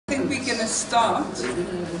we're going to start.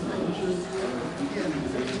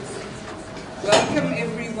 Welcome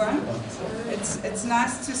everyone. It's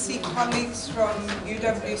nice to see colleagues from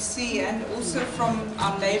UWC and also from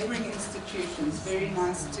our neighboring institutions. Very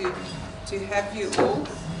nice to have you all.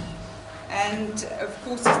 And of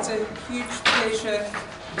course it's a huge pleasure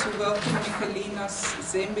to welcome Michalinos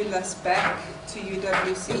Zembylas back to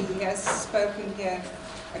UWC. He has spoken here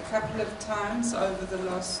a couple of times over the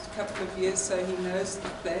last couple of years, so he knows the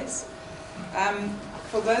place.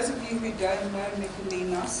 For those of you who don't know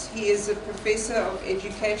Michalinos, he is a professor of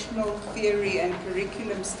educational theory and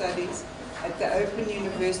curriculum studies at the Open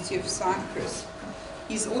University of Cyprus.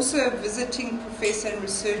 He's also a visiting professor and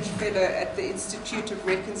research fellow at the Institute of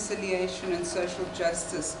Reconciliation and Social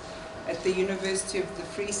Justice at the University of the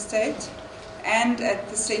Free State and at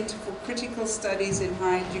the Center for Critical Studies in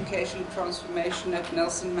Higher Education Transformation at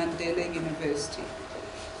Nelson Mandela University.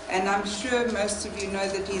 And I'm sure most of you know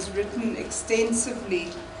that he's written extensively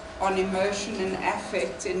on emotion and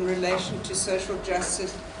affect in relation to social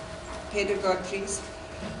justice pedagogies,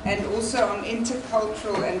 and also on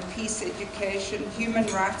intercultural and peace education, human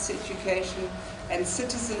rights education, and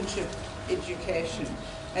citizenship education.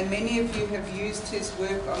 And many of you have used his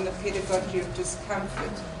work on the pedagogy of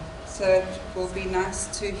discomfort. So it will be nice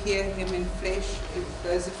to hear him in flesh, if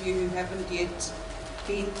those of you who haven't yet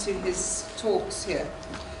been to his talks here.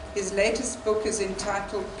 His latest book is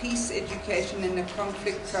entitled Peace Education in a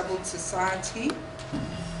Conflict-Troubled Society,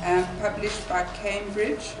 published by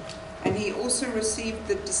Cambridge. And he also received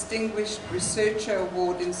the Distinguished Researcher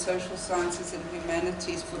Award in Social Sciences and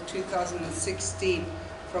Humanities for 2016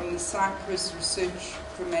 from the Cyprus Research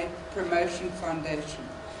Promotion Foundation.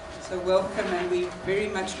 So welcome, and we're very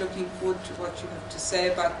much looking forward to what you have to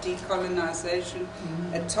say about decolonization,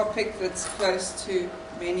 a topic that's close to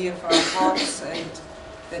many of our hearts and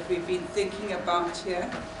that we've been thinking about here.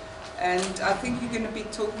 And I think you're going to be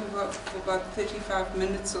talking for about 35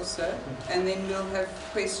 minutes or so, and then we'll have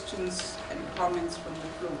questions and comments from the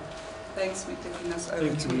floor. Thanks, Michalinos.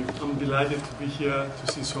 Thank you. I'm delighted to be here,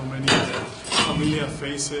 to see so many familiar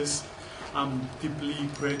faces. I'm deeply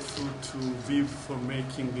grateful to Viv for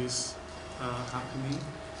making this happening,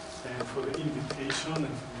 and for the invitation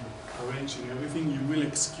and for arranging everything. You will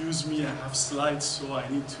excuse me, I have slides, so I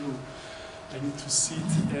need to sit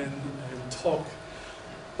and talk.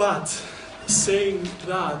 But saying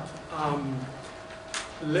that,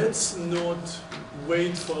 let's not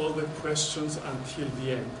wait for all the questions until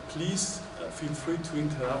the end. Please feel free to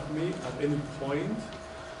interrupt me at any point.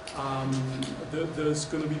 There's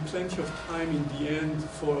going to be plenty of time in the end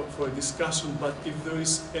for a discussion, but if there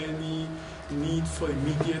is any need for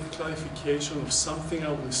immediate clarification of something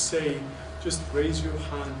I will say, just raise your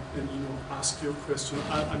hand and ask your question.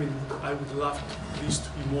 I mean, I would love this to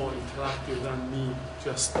be more interactive than me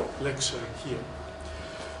just lecturing here.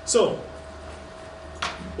 So,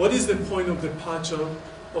 what is the point of departure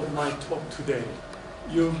of my talk today?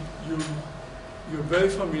 You're very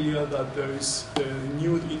familiar that there is the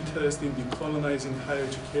renewed interest in decolonizing higher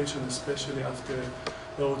education, especially after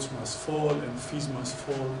Roads Must Fall and Fees Must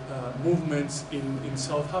Fall movements in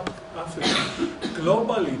South Africa.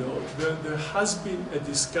 Globally, though, there has been a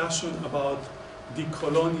discussion about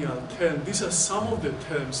decolonial terms. These are some of the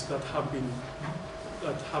terms that have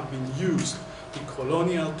been used: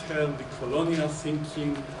 decolonial term, decolonial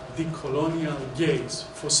thinking, decolonial gaze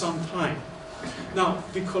for some time. Now,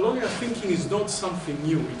 decolonial thinking is not something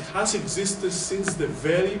new. It has existed since the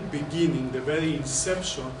very beginning, the very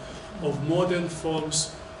inception of modern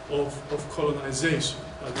forms of colonization,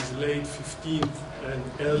 that is late 15th and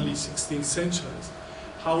early 16th centuries.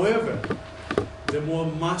 However, the more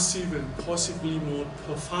massive and possibly more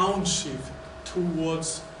profound shift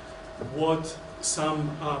towards what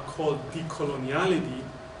some call decoloniality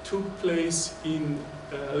took place in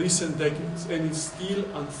recent decades, and is still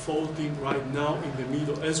unfolding right now in the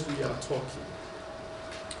middle as we are talking.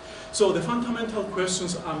 So the fundamental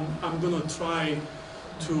questions I'm going to try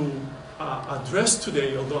to address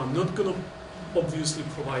today, although I'm not going to obviously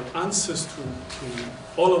provide answers to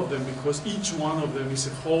all of them, because each one of them is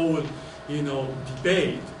a whole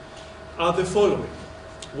debate, are the following.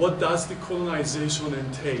 What does decolonization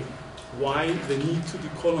entail? Why the need to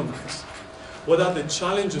decolonize? What are the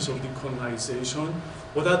challenges of decolonization?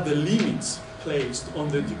 What are the limits placed on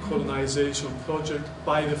the decolonization project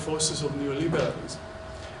by the forces of neoliberalism?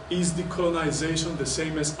 Is decolonization the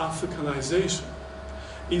same as Africanization?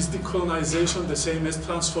 Is decolonization the same as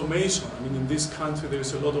transformation? I mean, in this country there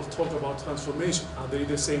is a lot of talk about transformation. Are they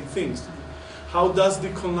the same things? How does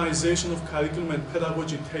decolonization of curriculum and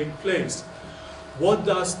pedagogy take place? What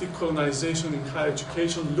does decolonization in higher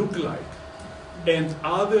education look like? And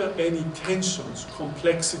are there any tensions,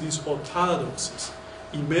 complexities, or paradoxes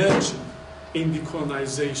emerging in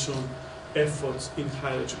decolonization efforts in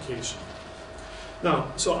higher education?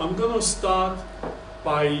 Now, so I'm going to start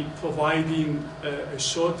by providing a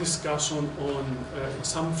short discussion on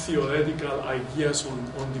some theoretical ideas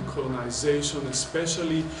on decolonization,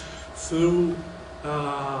 especially through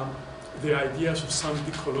the ideas of some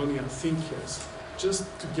decolonial thinkers, just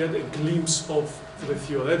to get a glimpse of the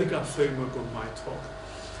theoretical framework of my talk.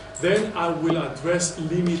 Then I will address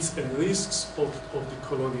limits and risks of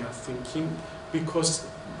decolonial thinking, because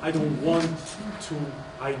I don't want to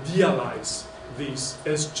idealize this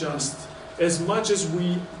as just, as much as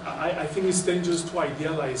I think it's dangerous to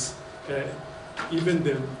idealize even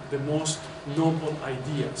the most noble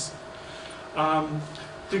ideas.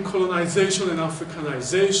 Decolonization and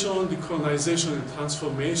Africanization, decolonization and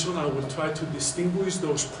transformation, I will try to distinguish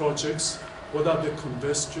those projects, what are the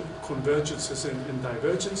convergences and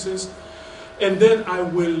divergences. And then I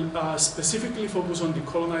will specifically focus on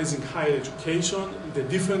decolonizing higher education, the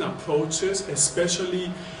different approaches, especially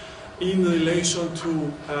in relation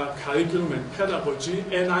to curriculum and pedagogy.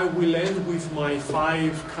 And I will end with my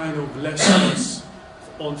 5 kind of lessons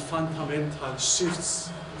on fundamental shifts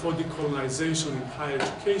for decolonization in higher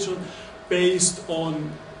education, based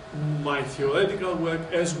on my theoretical work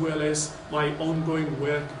as well as my ongoing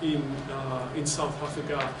work in South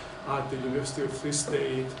Africa at the University of Free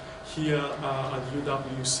State, here at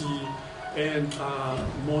UWC, and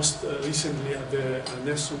most recently at the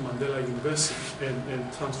Nelson Mandela University,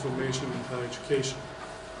 and transformation in higher education.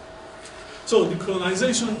 So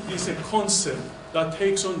decolonization is a concept that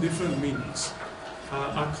takes on different meanings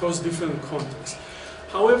across different contexts.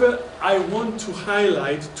 However, I want to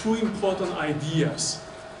highlight 2 important ideas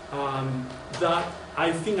that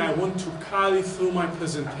I think I want to carry through my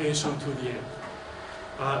presentation to the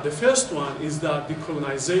end. The first one is that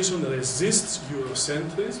decolonization resists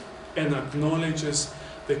Eurocentrism and acknowledges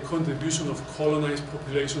the contribution of colonized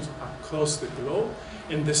populations across the globe.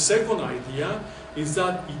 And the second idea is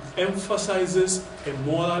that it emphasizes a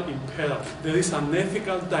moral imperative. There is an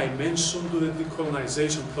ethical dimension to the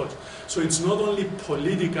decolonization project. So it's not only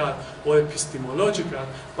political or epistemological,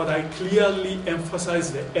 but I clearly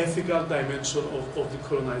emphasize the ethical dimension of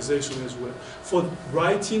decolonization as well. For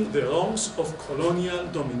righting the wrongs of colonial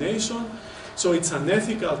domination, so it's an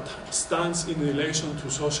ethical stance in relation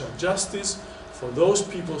to social justice for those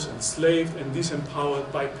peoples enslaved and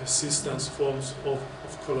disempowered by persistent forms of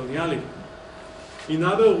coloniality. In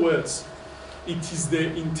other words, it is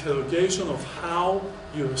the interrogation of how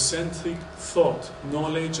Eurocentric thought,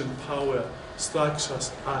 knowledge, and power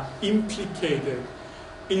structures are implicated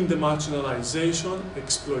in the marginalization,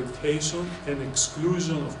 exploitation, and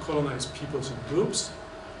exclusion of colonized peoples and groups,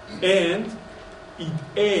 and it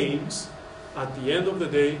aims, at the end of the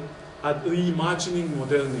day, at reimagining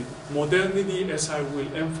modernity. Modernity, as I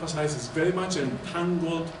will emphasize, is very much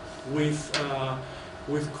entangled with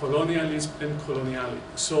colonialism and coloniality.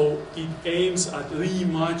 So it aims at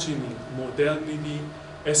reimagining modernity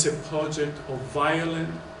as a project of violent,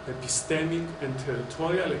 epistemic, and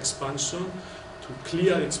territorial expansion to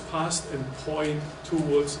clear its past and point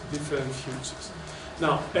towards different futures.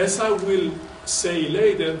 Now, as I will say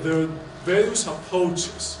later, there are various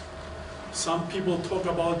approaches. Some people talk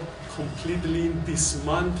about completely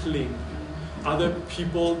dismantling. Other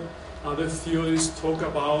people, other theorists talk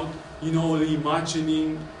about,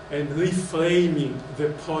 reimagining and reframing the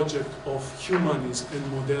project of humanism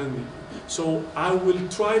and modernity. So I will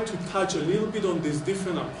try to touch a little bit on this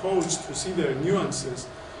different approach to see their nuances,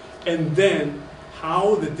 and then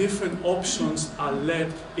how the different options are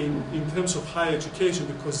led in terms of higher education,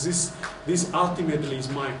 because this ultimately is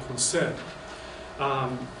my concern.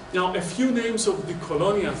 Now, a few names of the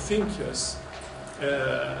colonial thinkers: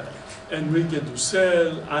 Enrique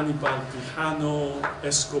Dussel, Aníbal Quijano,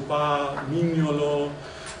 Escobar, Mignolo,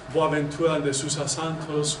 Boaventura de Sousa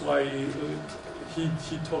Santos. Why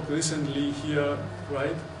he talked recently here,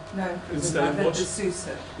 right? No, it was another de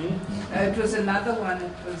Sousa. No, it was another one.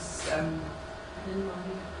 It was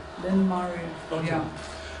Lynn Mario. Okay.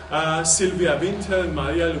 Yeah. Sylvia Winter and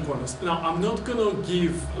Maria Lugones. Now, I'm not going to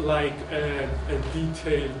give like a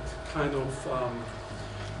detailed kind of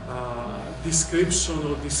description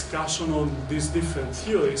or discussion on these different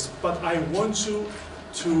theories, but I want you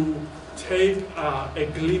to take a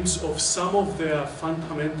glimpse of some of their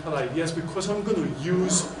fundamental ideas, because I'm going to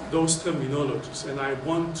use those terminologies, and I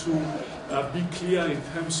want to be clear in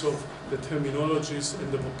terms of the terminologies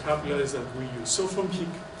and the vocabularies that we use. So from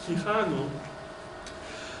Quijano,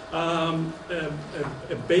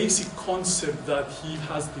 a basic concept that he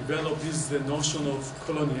has developed is the notion of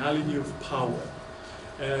coloniality of power.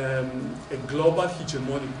 A global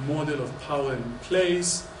hegemonic model of power in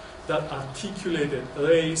place that articulated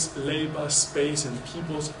race, labor, space, and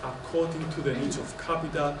peoples according to the needs of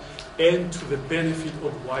capital and to the benefit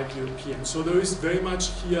of white Europeans. So there is very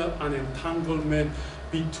much here an entanglement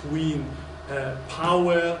between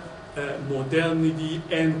power, modernity,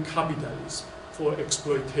 and capitalism for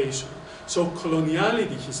exploitation. So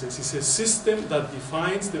coloniality, he says, is a system that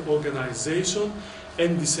defines the organization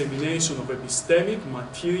and dissemination of epistemic,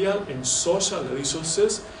 material, and social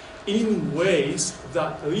resources in ways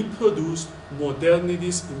that reproduce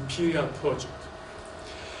modernity's imperial project.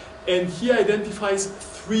 And he identifies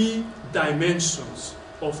three dimensions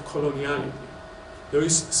of coloniality. There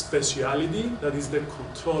is speciality, that is the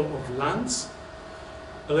control of lands,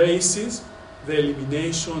 races, the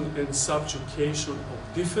elimination and subjugation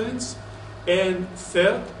of difference, and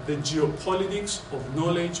third, the geopolitics of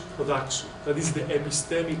knowledge production, that is the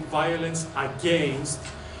epistemic violence against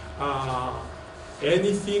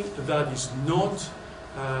anything that is not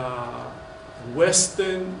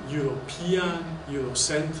Western, European,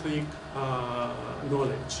 Eurocentric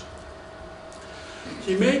knowledge.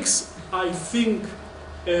 He makes, I think,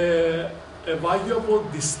 a valuable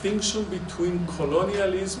distinction between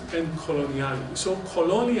colonialism and coloniality. So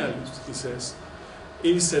colonialism, he says,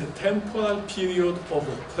 is a temporal period of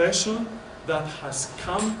oppression that has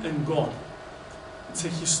come and gone. It's a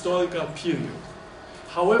historical period.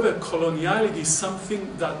 However, coloniality is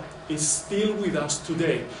something that is still with us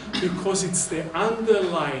today because it's the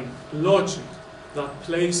underlying logic that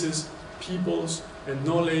places peoples and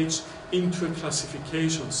knowledge into a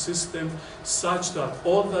classification system such that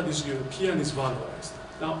all that is European is valorized.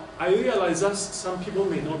 Now, I realize that some people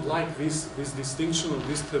may not like this distinction or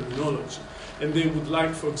this terminology, and they would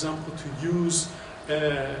like, for example, to use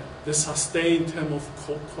the sustained term of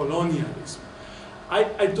colonialism.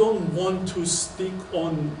 I don't want to stick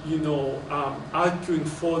on, arguing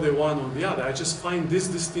for the one or the other. I just find this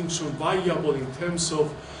distinction valuable in terms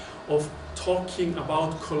of talking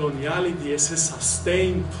about coloniality as a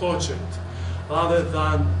sustained project rather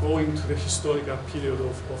than going to the historical period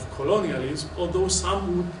of colonialism, although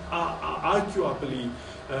some would arguably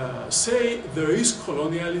say there is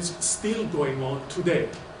colonialism still going on today.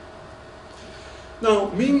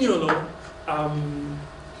 Now, Mignolo, an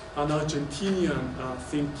Argentinian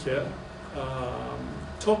thinker,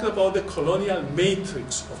 talked about the colonial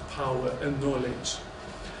matrix of power and knowledge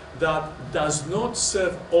that does not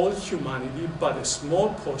serve all humanity, but a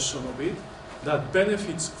small portion of it, that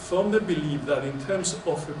benefits from the belief that in terms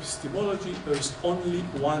of epistemology, there is only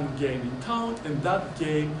one game in town, and that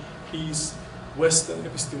game is Western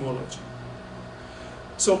epistemology.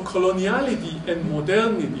 So coloniality and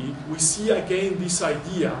modernity, we see again this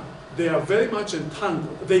idea, they are very much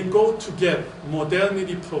entangled. They go together.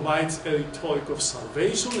 Modernity provides a rhetoric of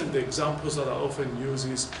salvation, and the examples that are often used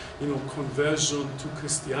is, conversion to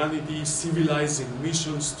Christianity, civilizing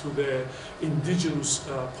missions to the indigenous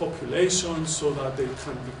population so that they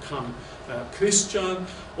can become Christian,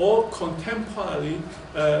 or contemporary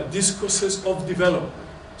discourses of development.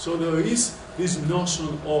 So there is this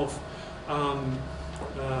notion of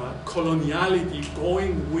coloniality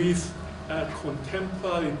going with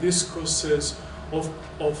contemporary discourses of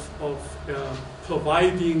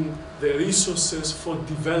providing the resources for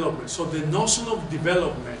development. So the notion of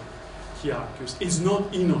development, he argues, is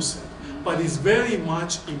not innocent, but is very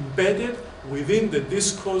much embedded within the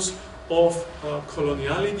discourse of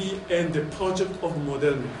coloniality and the project of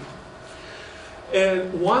modernity.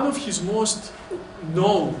 And one of his most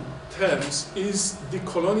known terms is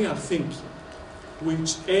decolonial thinking,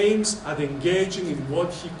 which aims at engaging in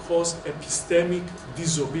what he calls epistemic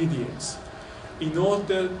disobedience in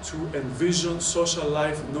order to envision social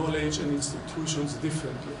life, knowledge, and institutions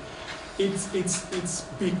differently. It's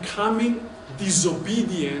becoming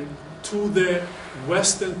disobedient to the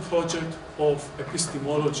Western project of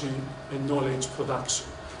epistemology and knowledge production.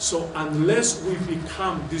 So unless we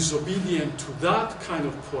become disobedient to that kind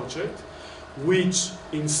of project, which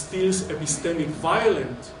instills epistemic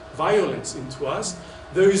violence into us,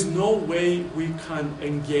 there is no way we can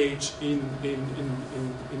engage in the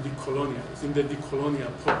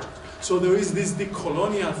decolonial project. So there is this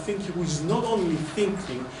decolonial thinking, which is not only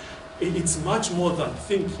thinking, it's much more than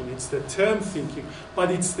thinking, it's the term thinking,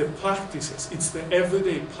 but it's the practices, it's the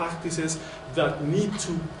everyday practices that need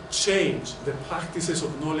to change, the practices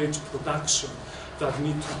of knowledge production that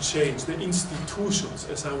need to change, the institutions,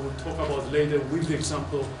 as I will talk about later with the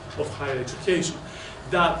example of higher education,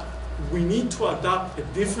 that we need to adopt a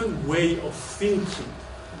different way of thinking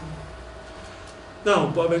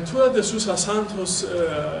Now, Boaventura de Sousa Santos,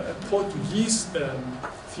 a Portuguese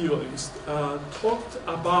theorist, talked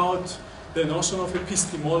about the notion of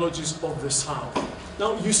epistemologies of the South.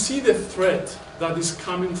 Now, you see the threat that is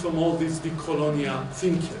coming from all these decolonial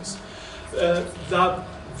thinkers, that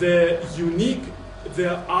there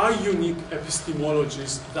are unique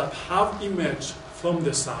epistemologies that have emerged from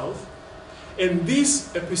the South, and these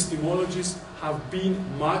epistemologies have been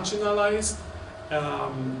marginalized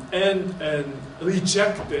and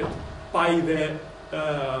rejected by the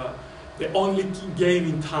only game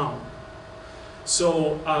in town.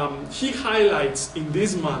 So he highlights in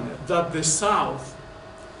this manner that the South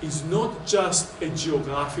is not just a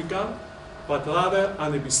geographical, but rather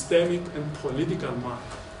an epistemic and political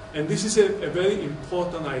marker. And this is a very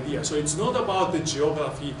important idea. So it's not about the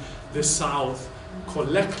geography, the South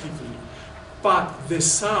collectively, but the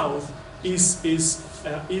South is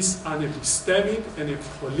an epistemic and a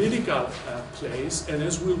political place, and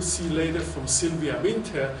as we'll see later from Sylvia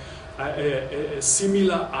Winter, a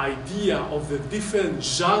similar idea of the different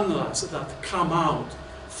genres that come out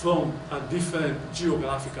from different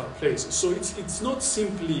geographical places. So it's not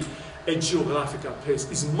simply a geographical place,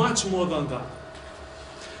 it's much more than that.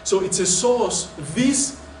 So it's a source,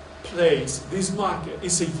 this place, this market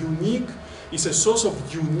is a source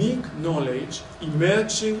of unique knowledge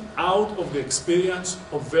emerging out of the experience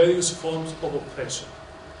of various forms of oppression.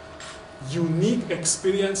 Unique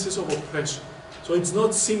experiences of oppression. So it's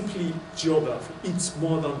not simply geography, it's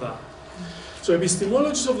more than that. So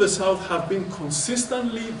epistemologies of the South have been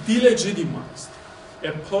consistently delegitimized,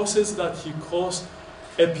 a process that he calls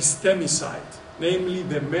epistemicide, namely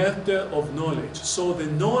the murder of knowledge. So the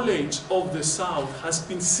knowledge of the South has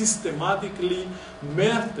been systematically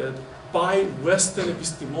murdered by Western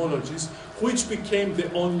epistemologies, which became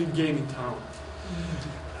the only game in town.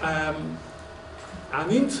 An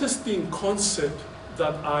interesting concept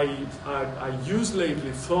that I use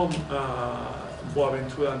lately from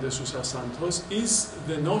Boaventura and de Sousa Santos is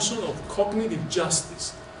the notion of cognitive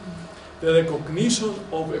justice, the recognition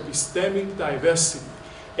of epistemic diversity,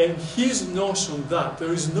 and his notion that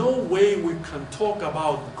there is no way we can talk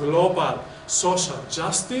about global social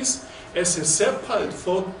justice as a separate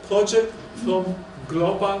project from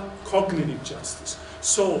global cognitive justice.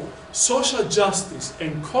 So, social justice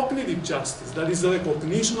and cognitive justice, that is the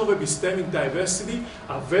recognition of epistemic diversity,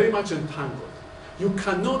 are very much entangled. You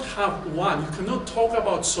cannot have one, you cannot talk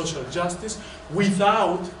about social justice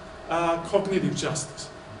without cognitive justice.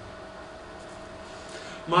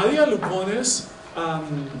 Maria Lugones,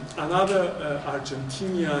 another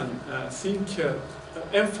Argentinian thinker,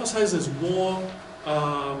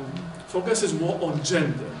 focuses more on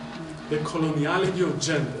gender, the coloniality of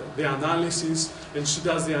gender, the analysis, and she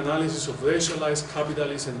does the analysis of racialized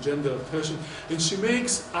capitalism and gender oppression, and she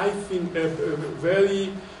makes, I think, a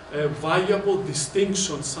very valuable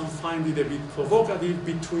distinction, some find it a bit provocative,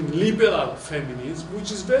 between liberal feminism,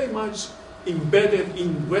 which is very much embedded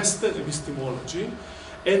in Western epistemology,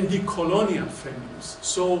 and decolonial feminism.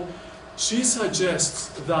 So she suggests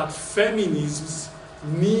that feminisms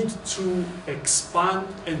need to expand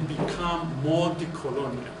and become more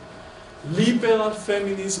decolonial. Liberal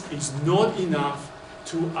feminism is not enough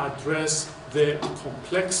to address the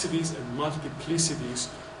complexities and multiplicities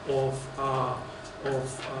of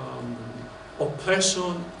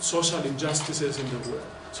oppression, social injustices in the world.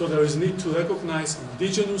 So there is need to recognize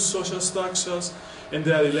indigenous social structures and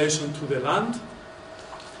their relation to the land,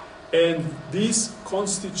 and these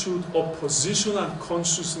constitute oppositional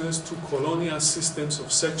consciousness to colonial systems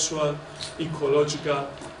of sexual, ecological,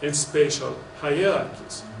 and spatial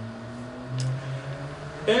hierarchies.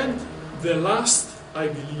 And the last, I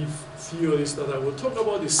believe, theorist that I will talk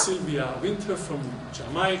about is Sylvia Winter from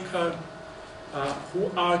Jamaica, who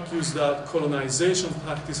argues that colonization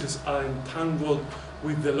practices are entangled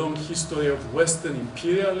with the long history of Western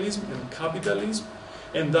imperialism and capitalism,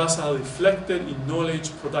 and thus are reflected in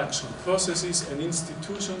knowledge production processes and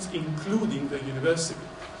institutions, including the university.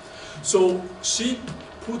 So she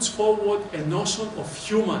puts forward a notion of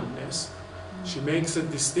humanness. She makes a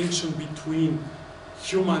distinction between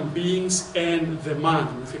human beings and the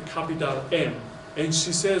man with a capital M. And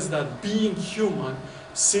she says that being human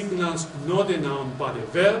signals not a noun but a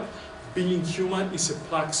verb. Being human is a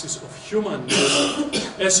praxis of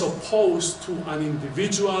humanness as opposed to an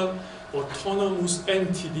individual autonomous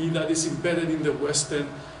entity that is embedded in the Western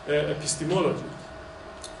epistemology.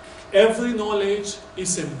 Every knowledge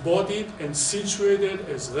is embodied and situated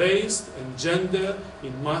as race and gender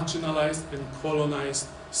in marginalized and colonized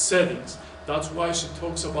settings. That's why she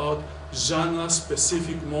talks about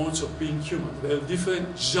genre-specific modes of being human. There are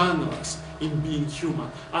different genres in being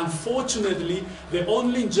human. Unfortunately, the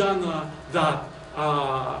only genre that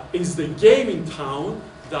is the game in town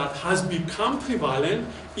that has become prevalent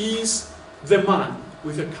is the man,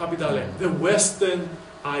 with a capital M, the Western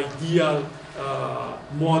ideal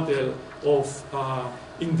model of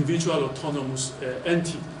individual autonomous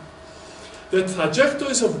entity. The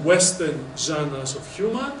trajectories of Western genres of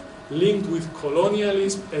human, linked with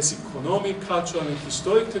colonialism as economic, cultural, and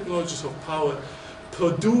historic technologies of power,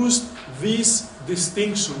 produced these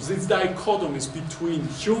distinctions, these dichotomies between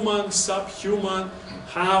human, subhuman,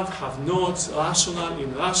 have-nots, rational,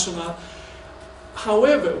 irrational.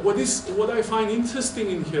 However, what I find interesting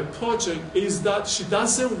in her project is that she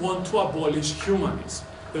doesn't want to abolish humanism.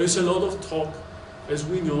 There is a lot of talk, as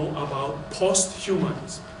we know, about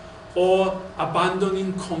post-humanism, or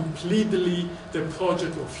abandoning completely the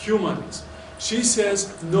project of humanism. She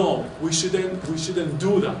says, no, we shouldn't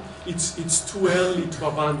do that. It's too early to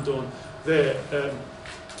abandon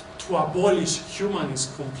to abolish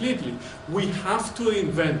humanism completely. We have to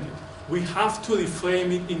reinvent it. We have to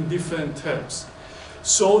reframe it in different terms,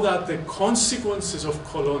 so that the consequences of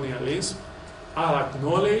colonialism are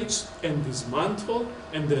acknowledged and dismantled,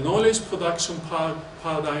 and the knowledge production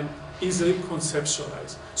paradigm is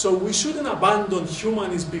reconceptualized. So we shouldn't abandon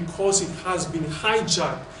humanism because it has been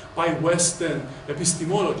hijacked by Western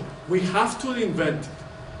epistemology. We have to reinvent it.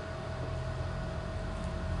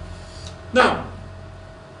 Now,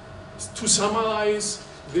 to summarize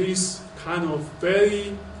this kind of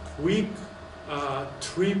very quick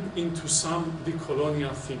trip into some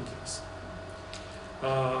decolonial thinkings.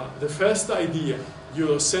 The first idea,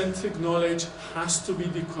 Eurocentric knowledge has to be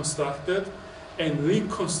deconstructed and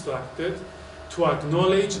reconstructed to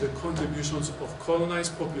acknowledge the contributions of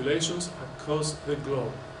colonized populations across the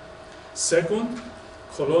globe. Second,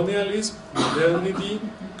 colonialism, modernity,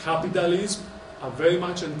 capitalism are very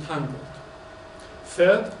much entangled.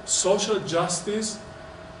 Third, social justice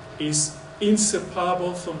is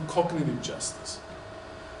inseparable from cognitive justice.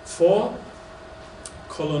 Four,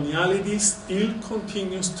 coloniality still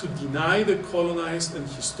continues to deny the colonized and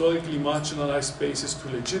historically marginalized spaces to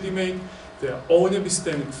legitimate their own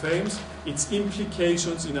epistemic frames. Its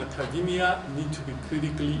implications in academia need to be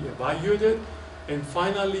critically evaluated. And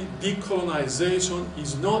finally, decolonization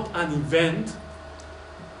is not an event,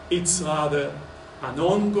 it's rather an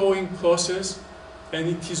ongoing process, and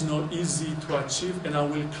it is not easy to achieve, and I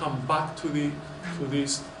will come back to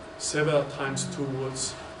this several times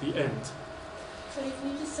towards the end. So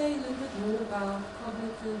can you just say a little bit more about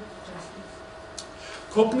cognitive justice?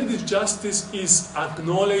 Cognitive justice is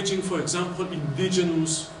acknowledging, for example,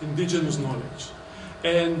 indigenous knowledge,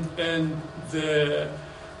 and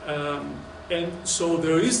so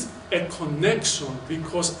there is a connection,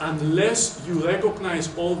 because unless you recognize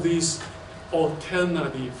all these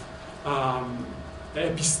alternative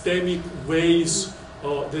epistemic ways,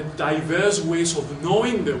 or the diverse ways of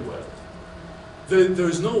knowing the world, there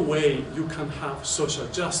is no way you can have social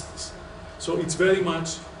justice. So it's very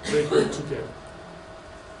much they go together.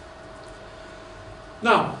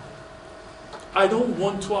 Now, I don't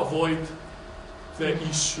want to avoid the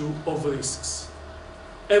issue of risks.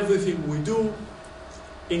 Everything we do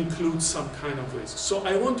includes some kind of risk. So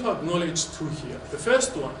I want to acknowledge two here. The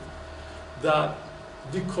first one, that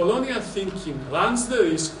decolonial thinking runs the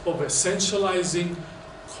risk of essentializing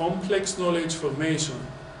complex knowledge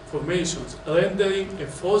formations, rendering a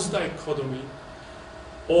false dichotomy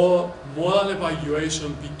or moral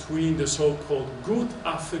evaluation between the so-called good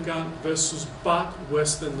African versus bad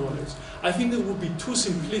Western knowledge. I think it would be too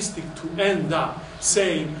simplistic to end up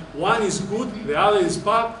saying one is good, the other is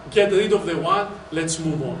bad, get rid of the one, let's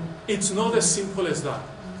move on. It's not as simple as that.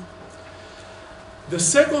 The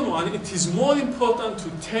second one, it is more important to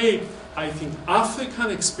take, I think, African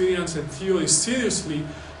experience and theory seriously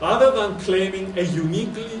rather than claiming a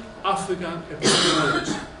uniquely African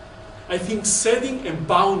epistemology. I think setting a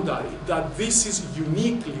boundary that this is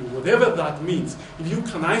uniquely, whatever that means, if you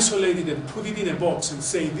can isolate it and put it in a box and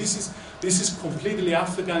say this is completely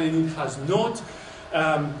African and it has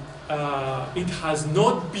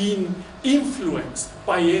not been influenced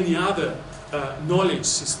by any other knowledge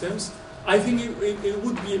systems, I think it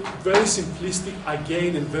would be very simplistic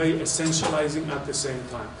again and very essentializing at the same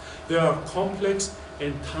time. There are complex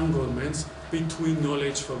entanglements between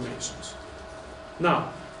knowledge formations.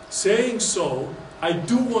 Now, saying so, I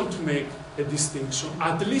do want to make a distinction,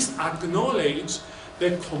 at least acknowledge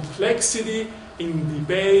the complexity in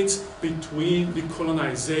debates between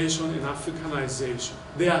decolonization and Africanization.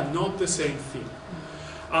 They are not the same thing.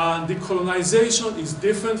 Decolonization is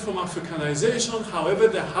different from Africanization, however,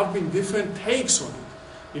 there have been different takes on it.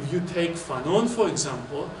 If you take Fanon, for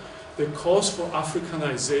example, the cause for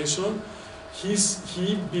Africanization,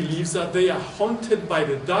 he believes that they are haunted by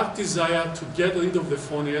the dark desire to get rid of the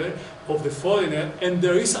foreigner, and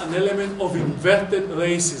there is an element of inverted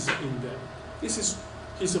racism in them. This is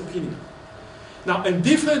his opinion. Now, a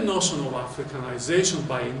different notion of Africanization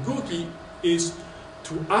by Ngugi is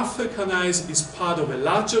to Africanize is part of a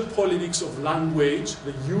larger politics of language,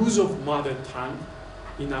 the use of mother tongue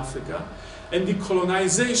in Africa, and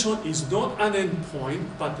decolonization is not an endpoint,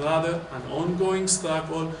 but rather an ongoing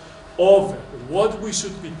struggle over what we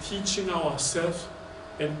should be teaching ourselves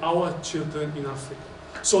and our children in Africa.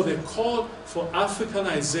 So the call for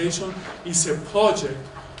Africanization is a project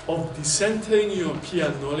of decentering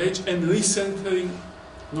European knowledge and recentering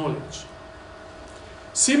knowledge.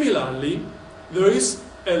 Similarly, there is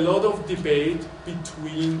a lot of debate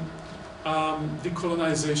between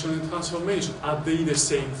decolonization and transformation. Are they the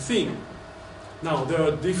same thing? Now, there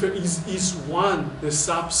are different, is one the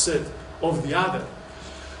subset of the other?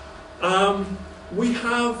 We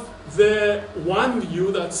have the one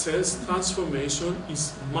view that says transformation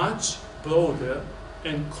is much broader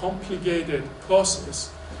and complicated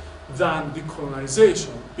process than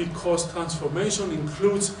decolonization, because transformation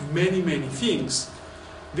includes many, many things.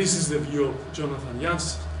 This is the view of Jonathan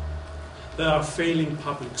Jansen. There are failing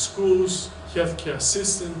public schools, healthcare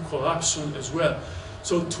system, corruption as well.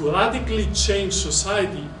 So to radically change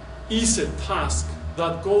society is a task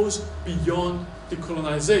that goes beyond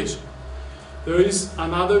decolonization. There is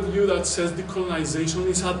another view that says decolonization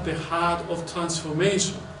is at the heart of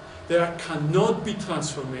transformation. There cannot be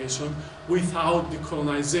transformation without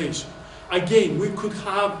decolonization. Again, we could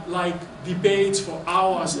have like debates for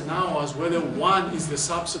hours and hours whether one is the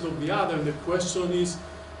subset of the other, and the question is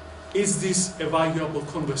this a valuable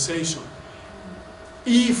conversation?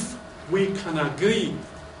 If we can agree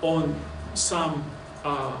on some,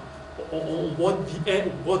 on what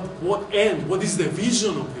is the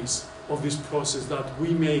vision of this process that we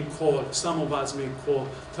may call, some of us may call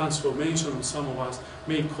transformation, and some of us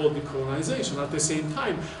may call decolonization. At the same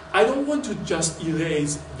time, I don't want to just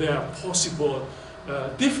erase their possible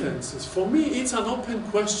differences. For me, it's an open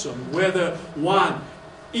question whether one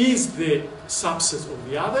is the subset of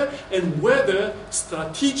the other, and whether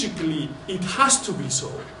strategically it has to be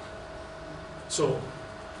so. So,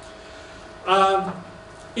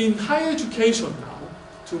 in higher education now,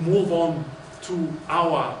 to move on to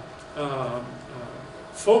our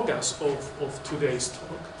focus of today's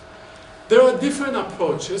talk, there are different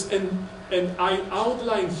approaches, and I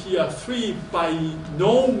outline here three. By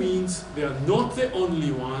no means they are not the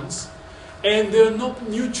only ones, and they're not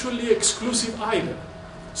mutually exclusive either.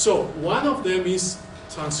 So one of them is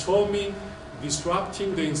transforming,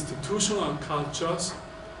 disrupting the institutional cultures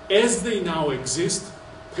as they now exist,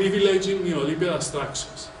 privileging neoliberal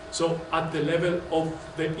structures. So at the level of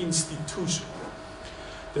the institution.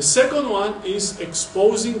 The second one is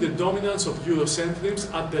exposing the dominance of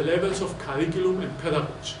Eurocentrism at the levels of curriculum and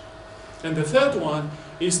pedagogy. And the third one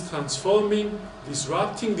is transforming,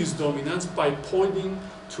 disrupting this dominance by pointing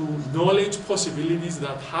to knowledge possibilities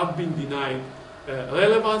that have been denied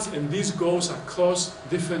relevance, and this goes across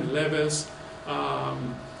different levels. I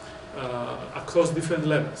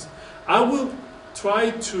will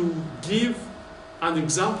try to give an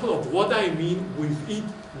example of what I mean with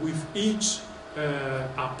each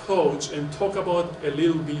approach, and talk about a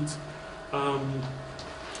little bit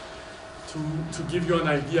to give you an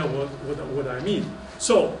idea what I mean.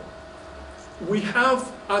 So we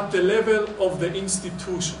have at the level of the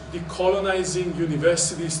institution, decolonizing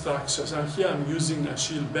university structures, and here I'm using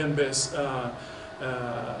Achille Benbe's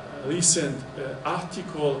recent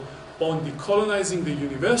article on decolonizing the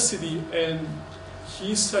university, and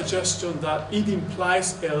his suggestion that it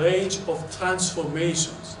implies a range of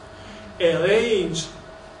transformations, a range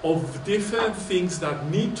of different things that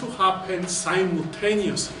need to happen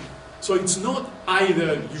simultaneously. So it's not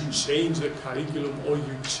either you change the curriculum or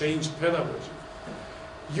you change pedagogy.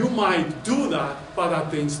 You might do that, but at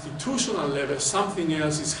the institutional level, something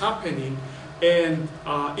else is happening, and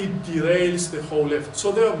it derails the whole effort.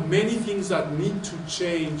 So there are many things that need to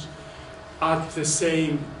change at the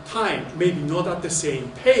same time, maybe not at the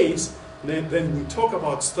same pace. Then we talk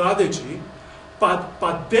about strategy,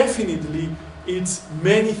 but definitely it's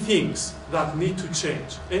many things that need to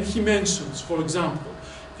change. And he mentions, for example,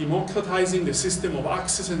 democratizing the system of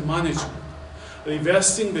access and management,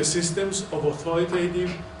 reversing the systems of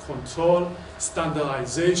authoritative control,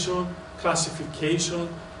 standardization, classification,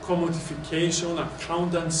 commodification,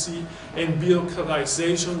 accountancy, and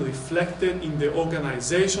bureaucratization reflected in the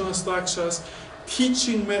organizational structures,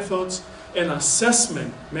 teaching methods, and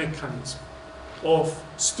assessment mechanisms of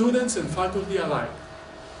students and faculty alike.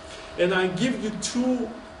 And I give you two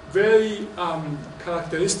very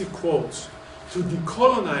characteristic quotes. To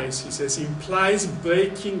decolonize, he says, implies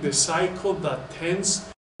breaking the cycle that tends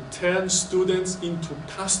to turn students into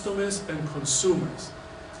customers and consumers.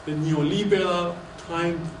 The neoliberal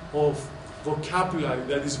kind of vocabulary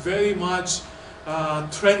that is very much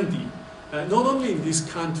trendy, not only in this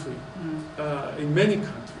country, in many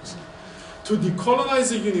countries. To decolonize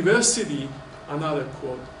the university, another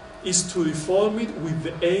quote, is to reform it with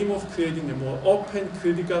the aim of creating a more open,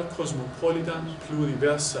 critical, cosmopolitan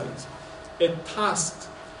pluriversalism. A task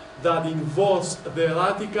that involves the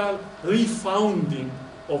radical refounding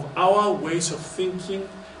of our ways of thinking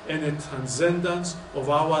and a transcendence of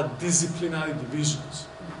our disciplinary divisions.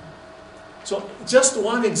 So just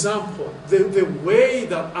one example, the way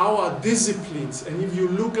that our disciplines, and if you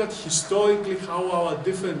look at historically how our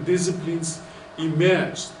different disciplines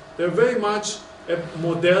emerged, they're very much a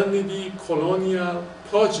modernity, colonial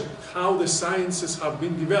project, how the sciences have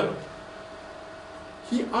been developed.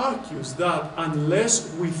 He argues that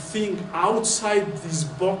unless we think outside these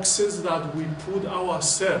boxes that we put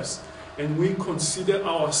ourselves, and we consider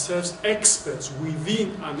ourselves experts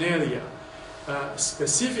within an area, a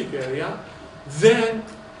specific area, then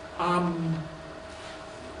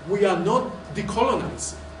we are not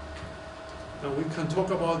decolonizing. Now we can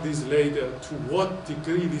talk about this later, to what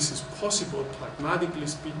degree this is possible, pragmatically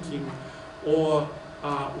speaking, or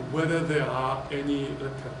whether there are any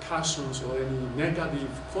repercussions or any negative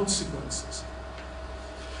consequences.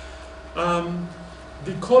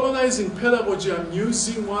 Decolonizing pedagogy, I'm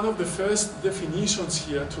using one of the first definitions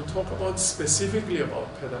here to talk about specifically about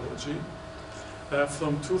pedagogy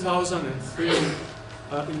from 2003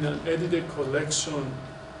 in an edited collection.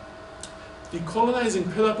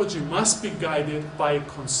 Decolonizing pedagogy must be guided by a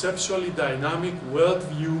conceptually dynamic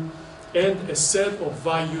worldview and a set of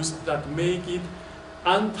values that make it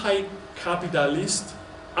anti-capitalist,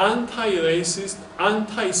 anti-racist,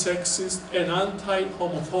 anti-sexist, and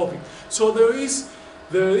anti-homophobic. So there is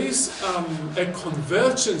a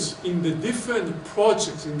convergence in the different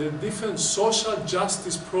projects, in the different social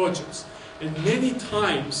justice projects. And many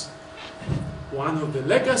times, one of the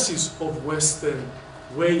legacies of Western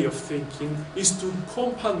way of thinking is to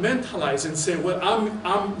compartmentalize and say, well,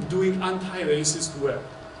 I'm doing anti-racist work,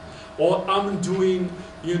 or I'm doing,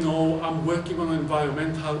 I'm working on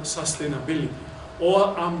environmental sustainability,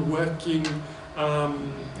 or I'm working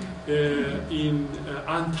in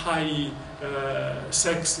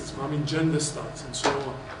anti-sexism, I'm in gender studies, and so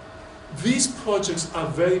on. These projects are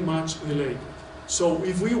very much related. So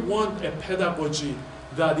if we want a pedagogy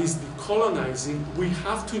that is decolonizing, we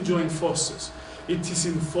have to join forces. It is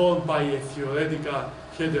informed by a theoretical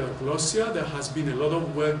heteroglossia. There has been a lot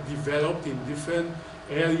of work developed in different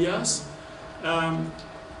areas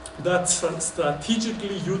that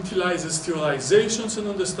strategically utilizes theorizations and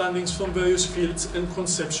understandings from various fields and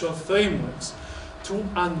conceptual frameworks to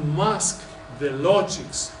unmask the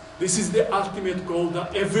logics. This is the ultimate goal,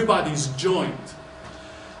 that everybody is joined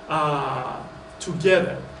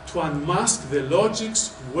together to unmask the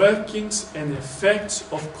logics, workings, and effects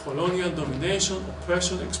of colonial domination,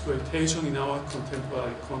 oppression, exploitation in our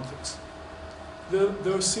contemporary context. There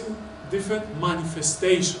are different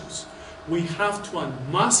manifestations. We have to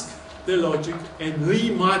unmask the logic and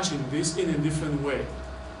reimagine this in a different way.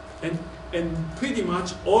 And pretty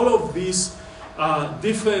much all of these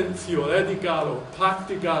different theoretical or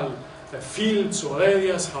practical fields or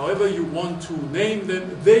areas, however you want to name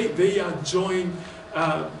them, they are joined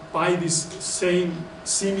by this same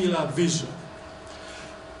similar vision.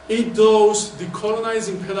 It draws,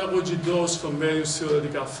 decolonizing pedagogy draws from various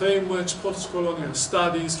theoretical frameworks, post-colonial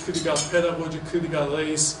studies, critical pedagogy, critical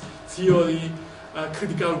race theory,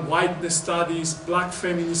 critical whiteness studies, black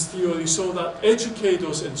feminist theory, so that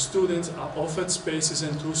educators and students are offered spaces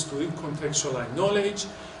and tools to recontextualize knowledge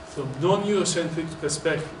from non-Eurocentric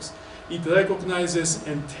perspectives. It recognizes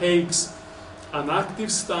and takes an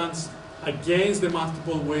active stance against the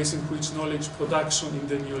multiple ways in which knowledge production in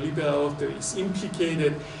the neoliberal order is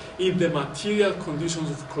implicated in the material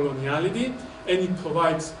conditions of coloniality, and it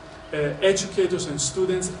provides educators and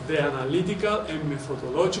students the analytical and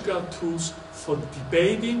methodological tools for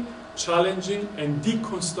debating, challenging, and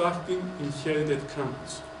deconstructing inherited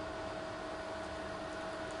canons.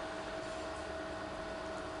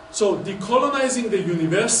 So decolonizing the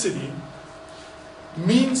university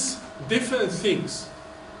means different things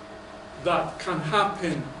that can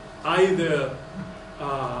happen either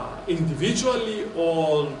individually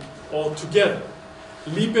or together.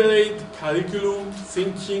 Liberate curriculum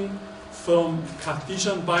thinking from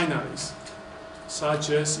Cartesian binaries, such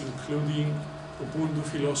as including Ubuntu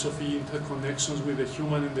philosophy, interconnections with the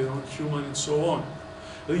human and the non-human, and so on.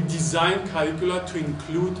 Redesign curricula to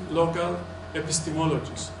include local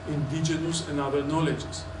epistemologies, indigenous and other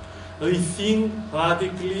knowledges. Rethink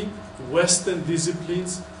radically Western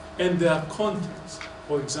disciplines and their contents.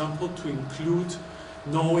 For example, to include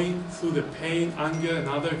knowing through the pain, anger, and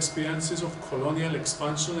other experiences of colonial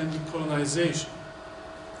expansion and decolonization.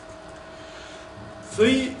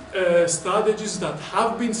 3 strategies that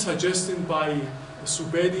have been suggested by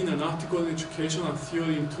Subedi in an article in Education and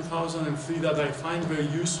Theory in 2003 that I find very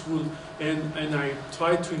useful, and I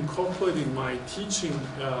try to incorporate in my teaching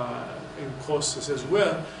in courses as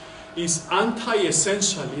well, is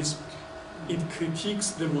anti-essentialism. It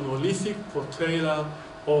critiques the monolithic portrayal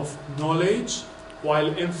of knowledge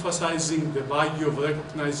while emphasizing the value of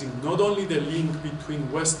recognizing not only the link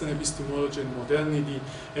between Western epistemology and modernity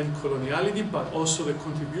and coloniality, but also the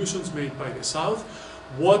contributions made by the South.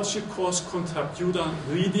 What she calls contributant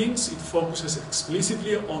readings, it focuses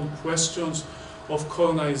explicitly on questions of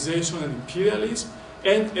colonization and imperialism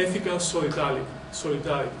and ethical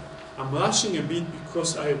solidarity. I'm rushing a bit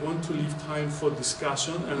because I want to leave time for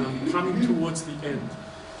discussion, and I'm coming towards the end.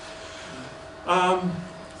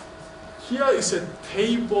 Here is a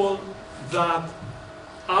table that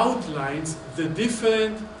outlines the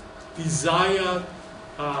different desired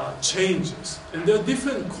changes, and there are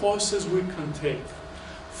different courses we can take.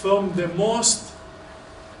 From the most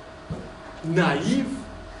naive,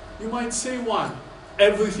 you might say one,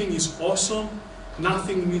 everything is awesome,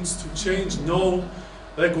 nothing needs to change, no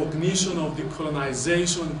recognition of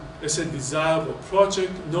decolonization as a desirable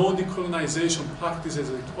project, no decolonization practice is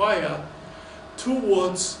required,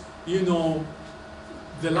 towards, you know,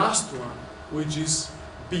 the last one, which is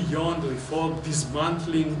beyond reform,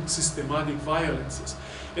 dismantling systematic violences.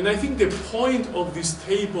 And I think the point of this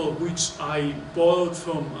table, which I borrowed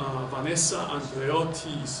from Vanessa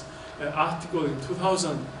Andreotti's article in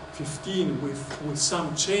 2015 with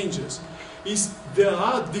some changes, is there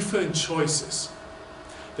are different choices.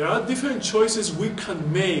 There are different choices we can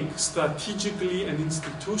make strategically and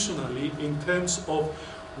institutionally in terms of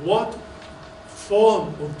what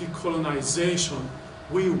form of decolonization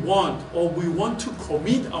we want, or we want to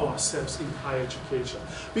commit ourselves in higher education.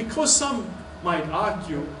 Because some might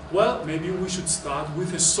argue, well, maybe we should start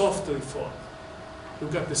with a soft reform.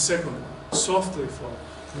 Look at the second one, soft reform.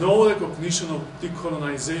 No recognition of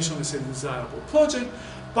decolonization as a desirable project,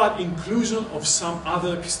 but inclusion of some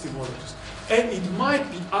other epistemologies. And it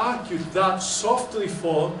might be argued that soft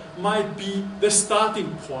reform might be the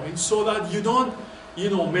starting point, so that you don't, you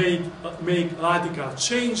know, make radical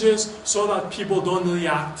changes, so that people don't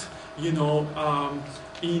react, you know,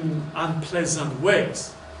 in unpleasant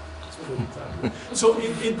ways. So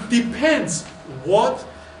it depends what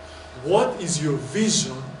is your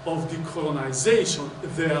vision of decolonization.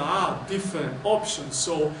 There are different options,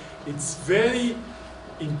 so it's very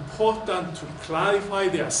important to clarify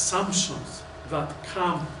the assumptions that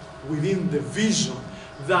come within the vision,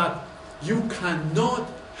 that you cannot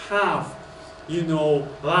have, you know,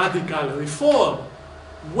 radical reform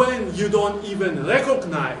when you don't even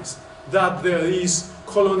recognize that there is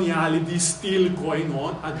coloniality still going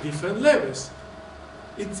on at different levels.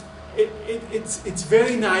 It's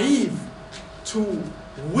very naive to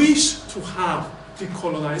wish to have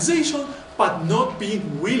decolonization, but not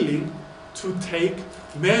being willing to take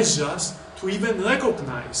measures to even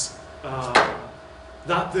recognize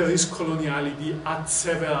that there is coloniality at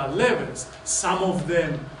several levels. Some of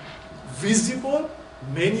them visible,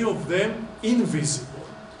 many of them invisible.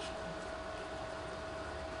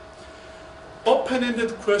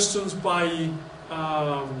 Open-ended questions by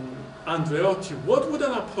Andreotti. What would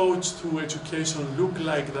an approach to education look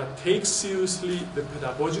like that takes seriously the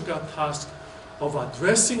pedagogical task of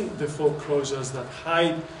addressing the foreclosures that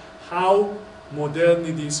hide how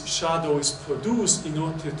modernity's shadow is produced in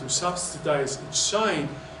order to subsidize its shine,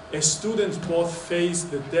 as students both face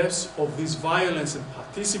the depths of this violence and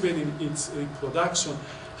participate in its reproduction?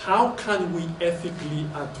 How can we ethically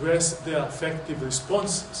address their effective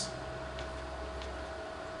responses?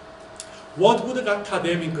 What would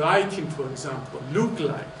academic writing, for example, look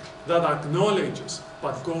like that acknowledges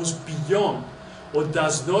but goes beyond, or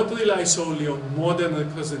does not rely solely on modern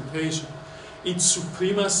representation, its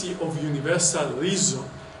supremacy of universal reason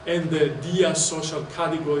and the dear social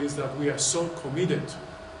categories that we are so committed to?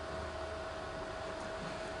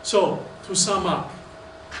 So, to sum up,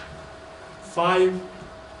 5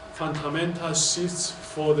 fundamental shifts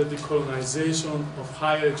for the decolonization of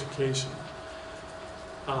higher education.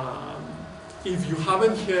 If you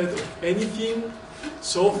haven't heard of anything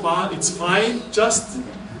so far, it's fine. Just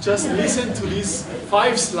listen to these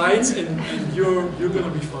 5 slides and you're going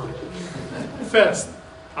to be fine. First,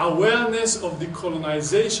 awareness of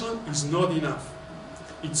decolonization is not enough.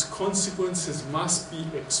 Its consequences must be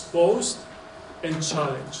exposed and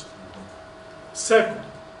challenged. Second,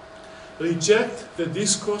 reject the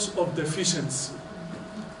discourse of deficiency,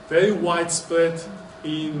 very widespread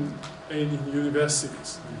in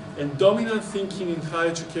universities. And dominant thinking in higher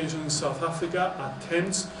education in South Africa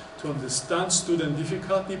attempts to understand student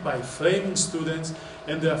difficulty by framing students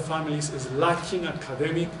and their families as lacking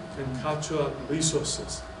academic and cultural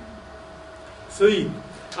resources. 3.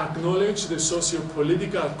 Acknowledge the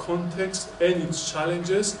socio-political context and its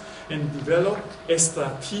challenges and develop a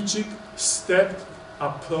strategic, stepped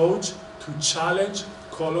approach to challenge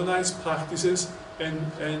colonized practices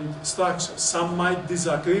and structures. Some might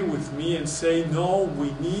disagree with me and say, no,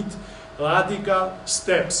 we need radical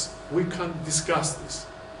steps. We can discuss this.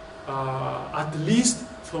 At least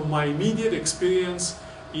from my immediate experience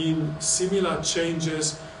in similar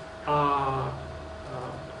changes of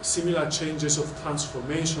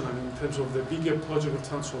transformation, I mean, in terms of the bigger project of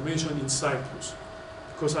transformation in Cyprus,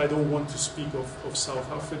 because I don't want to speak of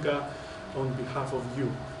South Africa on behalf of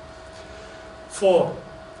you. 4.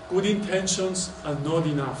 Good intentions are not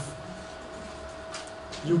enough.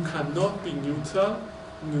 You cannot be neutral.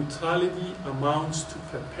 Neutrality amounts to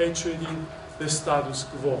perpetuating the status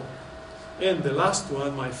quo. And the last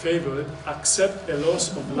one, my favorite, accept a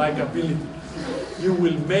loss of likability. You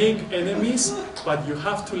will make enemies, but you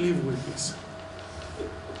have to live with this.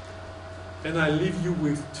 And I leave you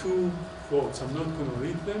with 2 quotes. I'm not going to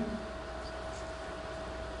read them.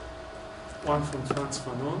 One from Frantz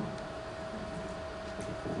Fanon.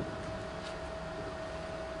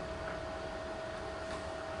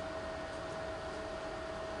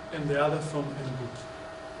 And the other from Engut.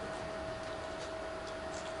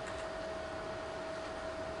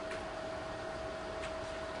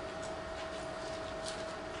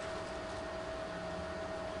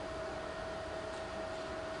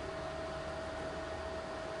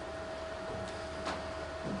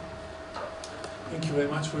 Thank you very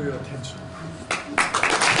much for your attention.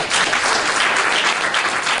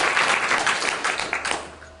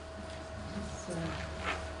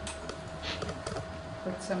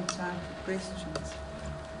 Put some time for questions.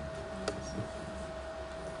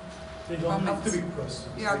 They don't have to be questions.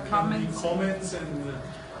 Yeah, they comments. can be comments, and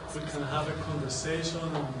we can have a conversation.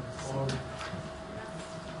 Or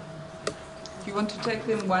Do you want to take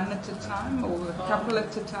them one at a time or a couple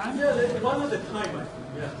at a time? yeah, one at a time, I think.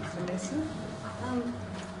 Yeah. Vanessa?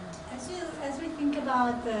 As we think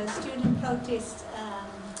about the student protest,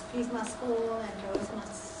 Fees Must Fall and Roads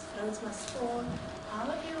Must Fall, how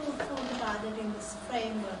have you thought about it in this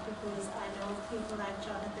framework? Because I know people like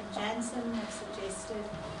Jonathan Jansen have suggested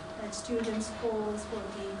that students' calls for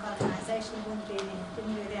decolonization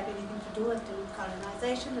didn't really have anything to do with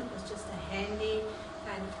decolonization. It was just a handy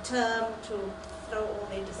kind of term to throw all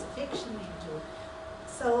their disaffection into.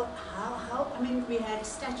 So how, I mean, we had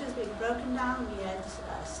statues being broken down, we had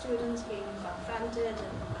students being confronted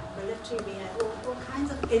and military, we had all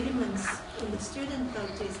kinds of elements in the student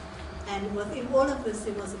protest, and within all of this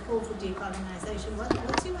there was a call for decolonization.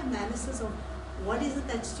 What's your analysis of what is it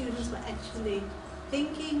that students were actually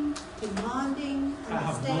thinking, demanding, understanding? I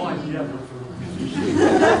have no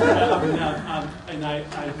idea. And I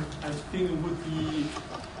think it would be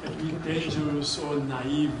a bit dangerous or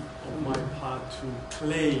naive on my part to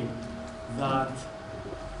claim that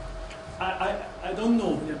I don't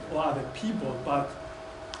know other people, but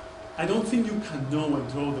I don't think you can know and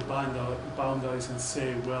draw the boundaries and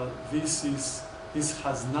say, well, this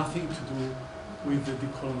has nothing to do with the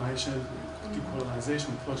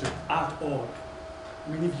decolonization project at all. I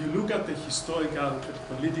mean, if you look at the historical, the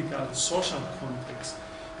political, the social context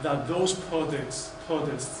that those protests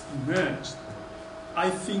emerged, I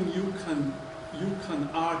think you can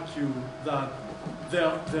argue that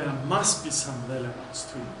there must be some relevance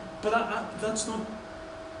to it. But that's not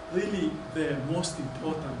really the most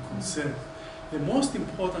important concern. The most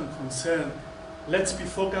important concern, let's be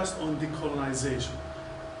focused on decolonization.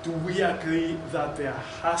 Do we agree that there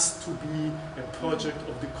has to be a project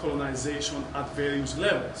of decolonization at various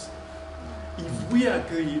levels? If we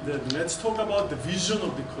agree, then let's talk about the vision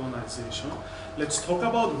of decolonization, let's talk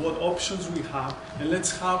about what options we have, and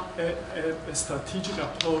let's have a strategic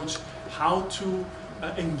approach how to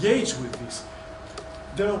engage with this.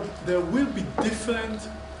 There will be different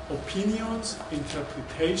opinions,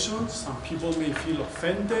 interpretations. Some people may feel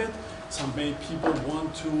offended, Some people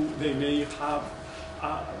want to, they may have,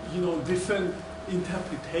 you know, different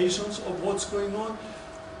interpretations of what's going on.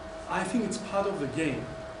 I think it's part of the game.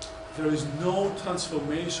 There is no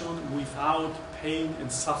transformation without pain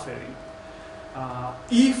and suffering.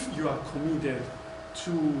 If you are committed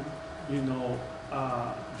to, you know,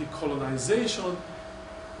 decolonization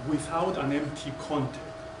without an empty content.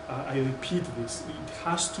 I repeat this. It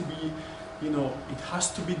has to be, you know, it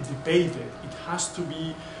has to be debated. It has to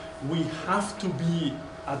be, we have to be,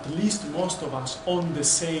 at least most of us, on the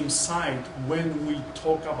same side when we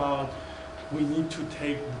talk about we need to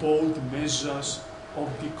take bold measures of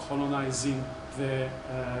decolonizing the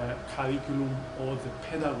curriculum or the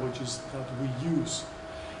pedagogies that we use.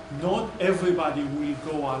 Not everybody will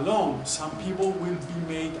go along. Some people will be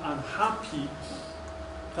made unhappy.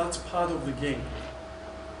 That's part of the game.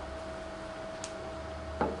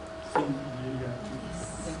 Can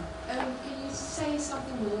you say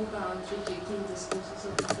something more about rejecting discourses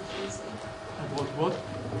of efficiency? About what?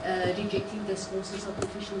 Rejecting discourses of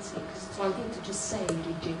efficiency, because it's one thing to just say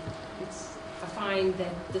reject. I find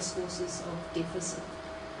that discourses of deficit,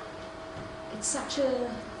 it's such a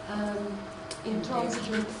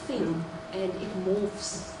intransigent thing, and it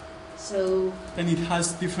morphs. So, and it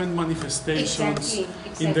has different manifestations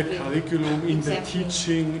exactly. in the curriculum, in the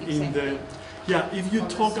teaching, in the... Yeah, if you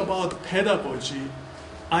talk about pedagogy,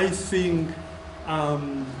 I think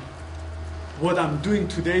what I'm doing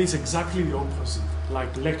today is exactly the opposite,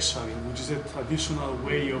 like lecturing, which is a traditional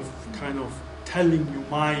way of kind of telling you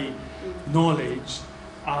my knowledge.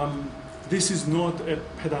 This is not a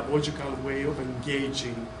pedagogical way of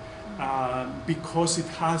engaging because it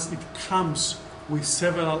comes with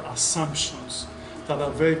several assumptions that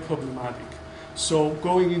are very problematic. So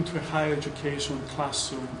going into a higher education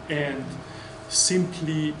classroom and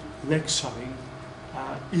simply lecturing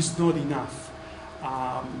is not enough.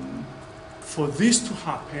 For this to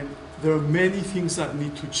happen, there are many things that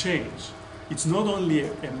need to change. It's not only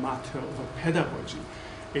a matter of a pedagogy.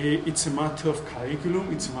 It's a matter of curriculum,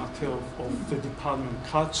 it's a matter of the department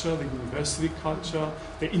culture, the university culture,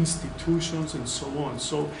 the institutions, and so on.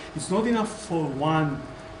 So it's not enough for one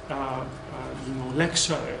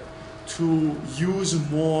lecturer to use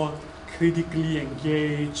more critically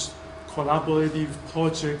engaged, collaborative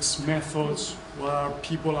projects, methods, where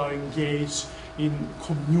people are engaged in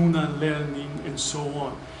communal learning and so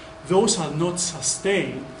on. Those are not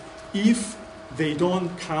sustained if they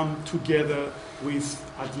don't come together with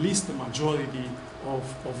at least the majority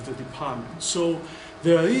of the department. So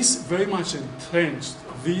there is very much entrenched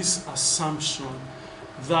this assumption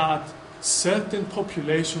that certain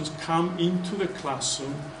populations come into the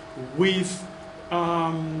classroom with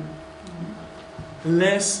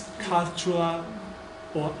less cultural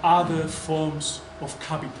or other forms of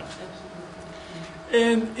capital.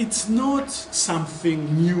 And it's not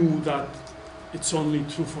something new that it's only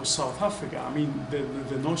true for South Africa. I mean,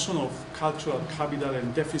 the notion of cultural capital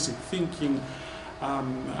and deficit thinking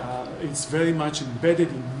is very much embedded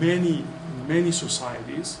in many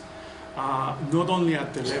societies, not only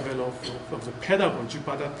at the level of the pedagogy,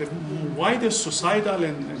 but at the wider societal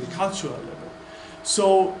and cultural level.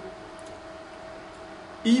 So,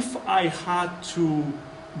 if I had to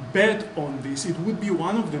bet on this, it would be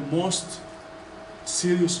one of the most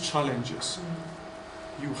serious challenges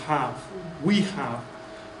we have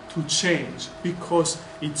to change, because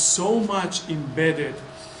it's so much embedded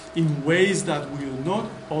in ways that we are not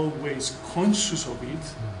always conscious of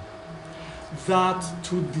it, that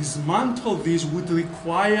to dismantle this would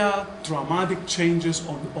require dramatic changes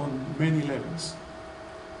on many levels.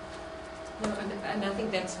 No, and I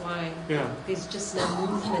think that's why there's just no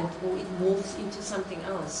movement, or it morphs into something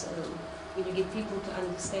else. When you get people to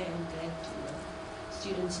understand that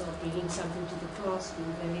students are bringing something to the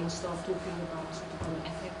classroom, they then start talking about sort of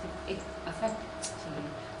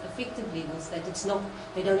effectively was that it's not,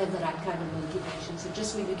 they don't have the right kind of motivation. So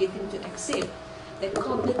just when you get them to accept that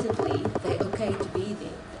cognitively they're okay to be there,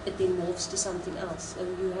 it then morphs to something else.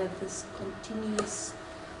 And you have this continuous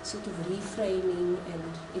sort of reframing and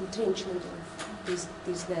entrenchment of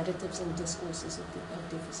these narratives and discourses of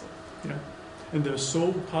deficit. Yeah, and they're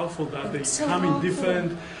so powerful that they come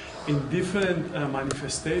in different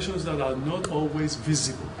manifestations that are not always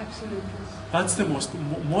visible. Absolutely. That's the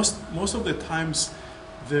most of the times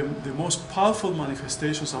the most powerful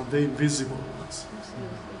manifestations are the invisible ones.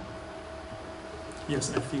 Absolutely.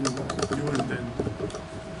 Yes, I think you and then.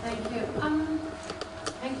 Thank you.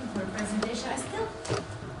 Thank you for the presentation.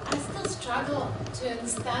 I still struggle to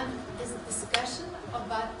understand this discussion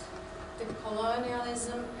about the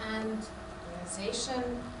colonialism and colonization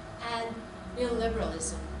and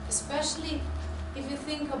neoliberalism, especially if you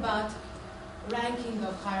think about ranking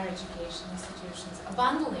of higher education institutions, a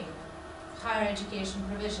bundling higher education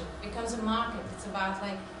provision becomes a market. It's about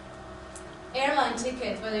like airline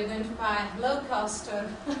ticket, whether you're going to buy low cost or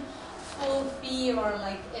full fee or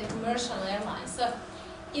like a commercial airline. So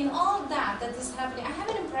in all that is happening, I have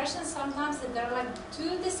an impression sometimes that there are like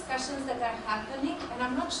two discussions that are happening, and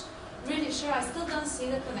I'm not really sure, I still don't see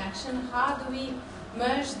the connection. How do we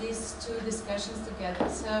merge these two discussions together?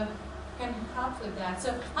 So can help with that.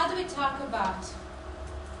 So how do we talk about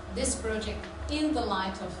this project in the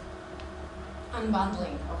light of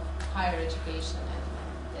unbundling of higher education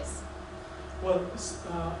and this? Well,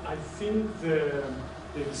 I think the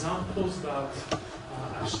examples that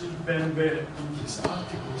actually Ben in his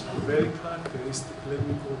articles are very characteristic. Let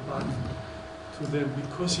me go back to them,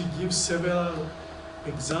 because he gives several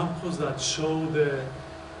examples that show the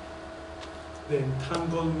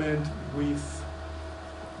entanglement with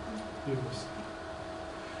university.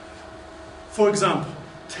 For example,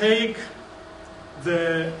 take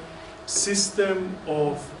the system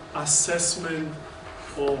of assessment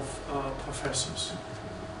of professors.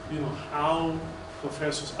 You know, how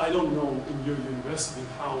professors, I don't know in your university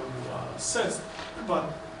how you are assessed,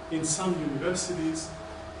 but in some universities,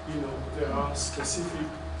 you know, there are specific,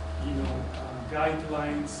 you know,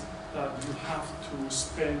 guidelines that you have to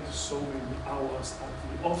spend so many hours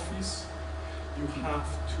at the office, you have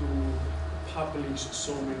to publish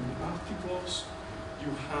so many articles,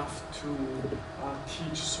 you have to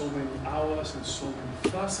teach so many hours and so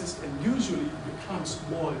many classes, and usually it becomes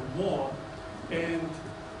more and more, and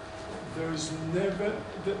there is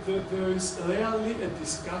rarely a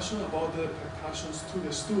discussion about the repercussions to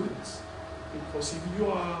the students, because if you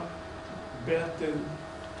are burdened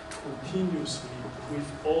continuously with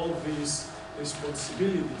all these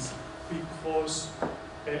responsibilities, because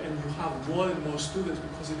and you have more and more students,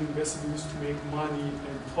 because the university needs to make money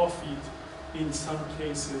and profit in some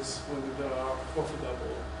cases when there are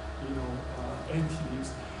profitable, you know,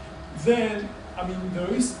 entities, then I mean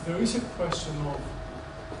there is a question of,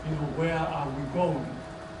 you know, where are we going?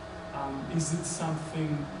 Is it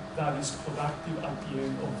something that is productive at the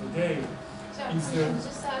end of the day? So is there...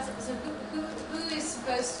 just ask, so who is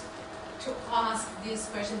supposed to ask this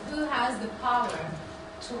question? Who has the power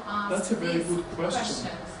to ask That's a very these good question.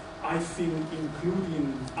 questions? I think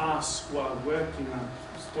including us who are working and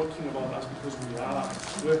talking about us, because we are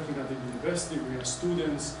working at the university, we are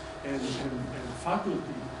students and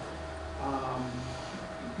faculty.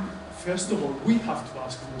 First of all, we have to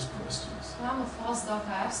ask those questions. I'm a postdoc.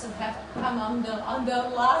 I'm on the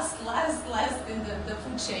last in the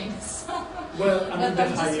food chain. So. Well, I mean, the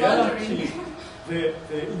hierarchy,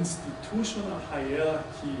 the institutional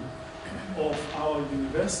hierarchy of our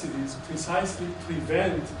universities precisely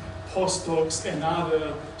prevent postdocs and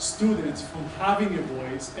other students from having a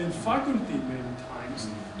voice, and faculty many times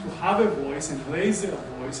to have a voice and raise their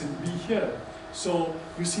voice and be heard. So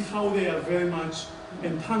you see how they are very much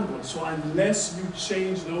entangled. So unless you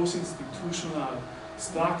change those institutional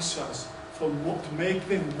structures to make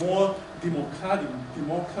them more democratic,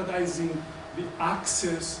 democratizing the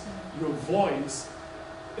access, your voice,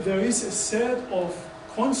 there is a set of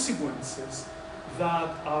consequences that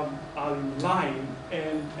are in line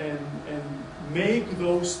and make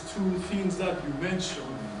those two things that you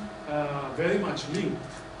mentioned very much linked.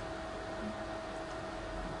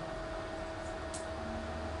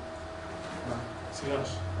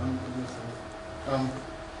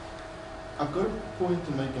 I've got a point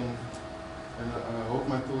to make, and I hope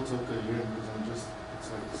my thoughts are coherent, because I'm just,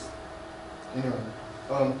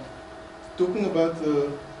 anyway. Talking about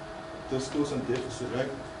the discourse on deficit, right?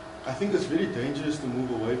 I think it's very dangerous to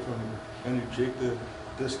move away from and reject the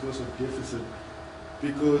discourse of deficit,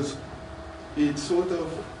 because it's sort of,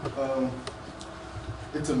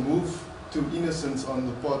 it's a move to innocence on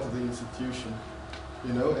the part of the institution,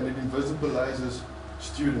 you know, and it invisibilizes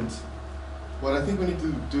students. What I think we need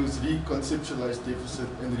to do is reconceptualize deficit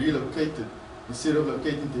and relocate it. Instead of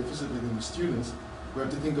locating deficit within the students, we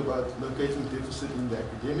have to think about locating deficit in the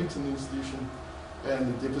academics in the institution and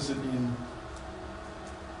the deficit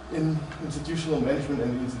in institutional management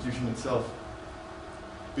and the institution itself.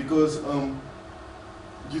 Because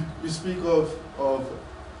you speak of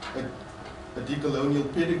a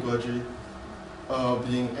decolonial pedagogy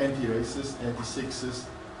being anti-racist, anti-sexist,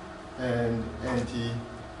 and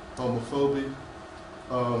anti-homophobic,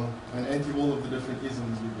 and anti all of the different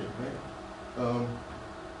isms you get, right?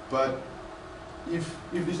 But if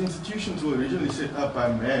these institutions were originally set up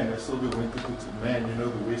by man, as Sylvia went to put it, man, you know,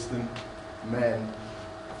 the Western man,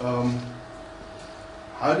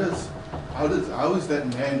 how is that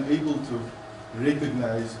man able to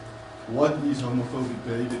recognize what is homophobic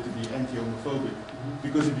behavior to be anti-homophobic.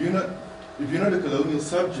 Because if you're not a colonial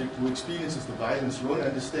subject who experiences the violence, you won't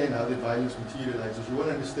understand how the violence materializes. You won't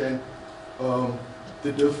understand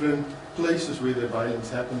the different places where the violence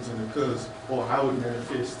happens and occurs, or how it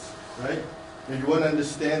manifests, right? And you won't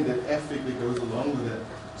understand that affect that goes along with that.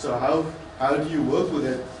 So how do you work with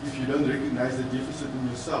that if you don't recognize the deficit in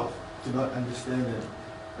yourself to not understand that?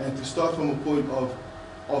 And to start from a point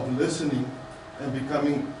of listening and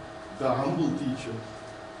becoming the humble teacher,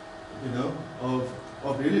 you know,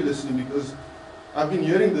 of really listening, because I've been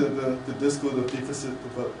hearing the discourse of deficit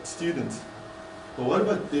about students. But what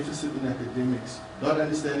about deficit in academics? Not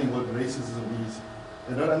understanding what racism is,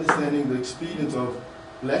 and not understanding the experience of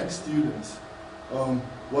black students.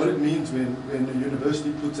 What it means when the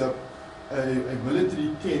university puts up a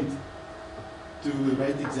military tent to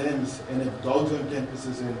write exams and have dogs on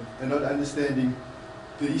campuses, and not understanding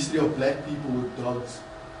the history of black people with dogs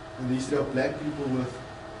and the history of black people with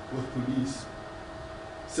police.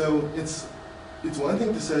 So it's one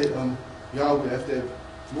thing to say, yeah, we have to have,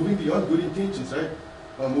 moving beyond good intentions, right?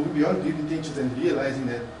 Moving beyond good intentions and realizing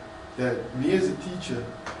that me as a teacher,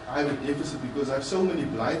 I have a deficit because I have so many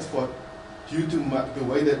blind spots due to the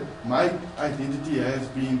way that my identity has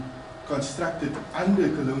been constructed under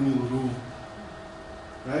colonial rule,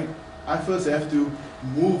 right? I first have to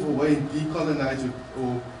move away and decolonize it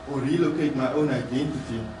or relocate my own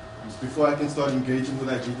identity before I can start engaging with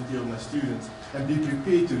the identity of my students and be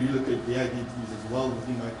prepared to relocate their identities as well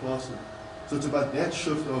within my classroom. So it's about that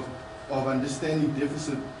shift of understanding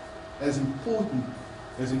deficit as an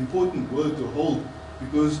important word to hold,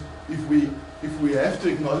 because if we have to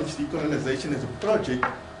acknowledge decolonization as a project,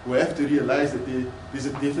 we have to realize that there's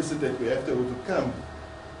a deficit that we have to overcome,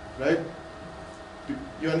 right?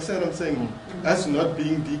 You understand what I'm saying? Us not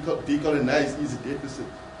being decolonized is a deficit.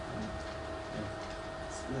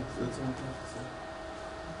 That's what I'm trying to say.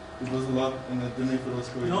 It was a lot, and I don't know if it was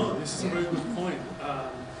correct. No, this is a very good point.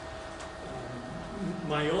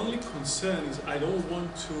 My only concern is I don't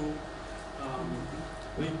want to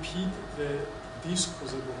repeat the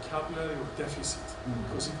discourse, the vocabulary of deficit.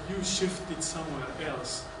 Because if you shift it somewhere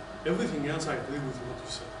else, everything else I agree with what you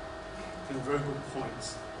said. And very good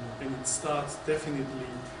points. And it starts definitely,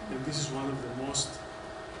 and this is one of the most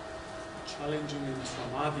challenging and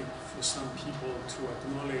traumatic for some people to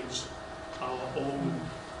acknowledge our own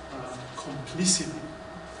complicity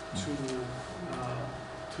to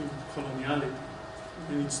coloniality.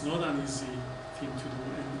 And it's not an easy thing to do,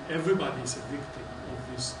 and everybody is a victim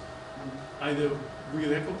of this. Either we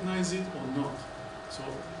recognize it or not. So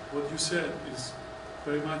what you said is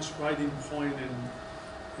very much right in point, and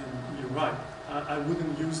you're right. I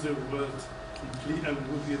wouldn't use the word complete, I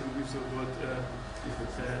wouldn't use the word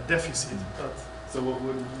deficit. But so what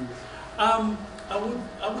would you use?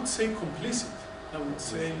 I would say complicit. I would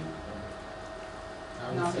say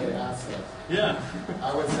asset. Yeah.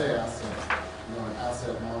 I would say asset. You know, an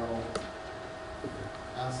asset model,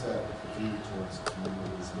 asset view towards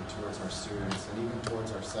communities and towards our students and even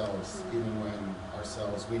towards ourselves, even when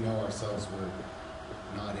we know ourselves we're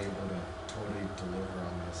not able to totally deliver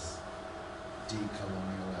on this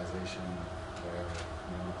decolonialization, whatever,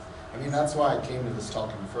 you know. I mean, that's why I came to this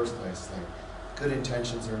talk in the first place. Like, good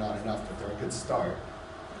intentions are not enough, but they're a good start,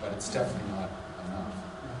 but it's definitely not enough.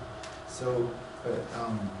 So, but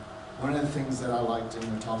one of the things that I liked in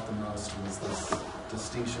the talk the most was this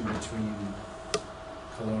distinction between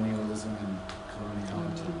colonialism and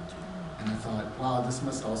coloniality. And I thought, wow, this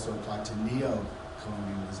must also apply to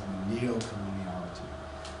neo-colonialism and neo-coloniality.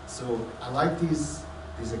 So I like these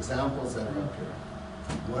examples that are up here.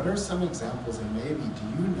 What are some examples, and maybe do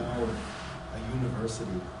you know a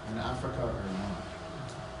university in Africa or not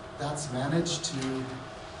that's managed to,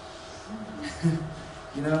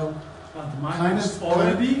 you know, kind of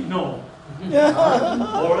already? No.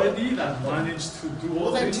 Already that managed to do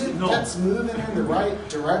all this? No. That's moving in the right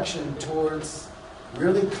direction towards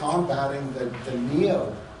really combating the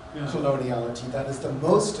neo-coloniality that is the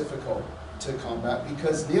most difficult to combat,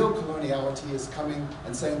 because neo-coloniality is coming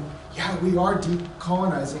and saying, yeah, we are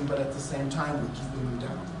decolonizing, but at the same time we keep moving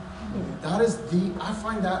down. That is I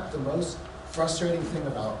find that the most frustrating thing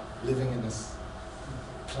about living in this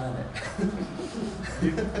planet.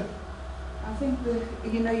 I think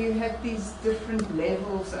you had these different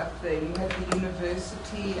levels up there. You had the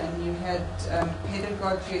university, and you had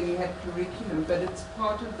pedagogy, and you had curriculum. But it's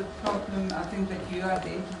part of the problem, I think, that you're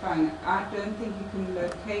identifying. I don't think you can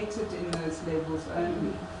locate it in those levels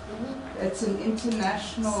only. It's an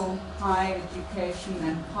international higher education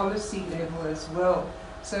and policy level as well.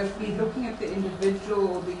 So if we're looking at the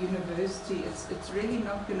individual or the university, it's really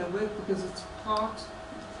not going to work, because it's part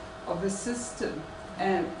of a system,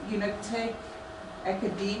 and take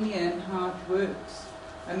academia and how it works.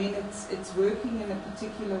 I mean, it's working in a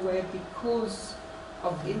particular way because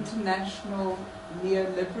of international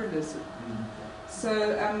neoliberalism. So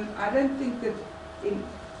I don't think that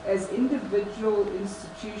as individual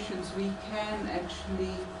institutions we can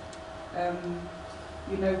actually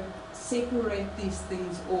separate these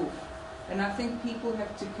things off. And I think people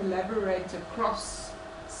have to collaborate across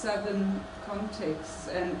southern contexts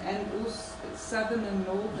and also southern and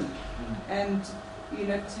northern, and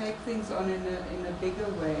take things on in a bigger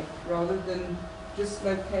way rather than just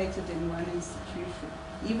located in one institution.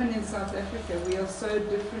 Even in South Africa, we are so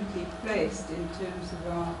differently placed in terms of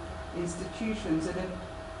our institutions that it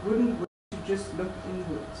wouldn't work to just look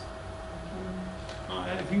inwards.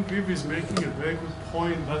 I think Viv is making a very good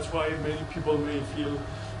point. That's why many people may feel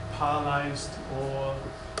paralyzed, or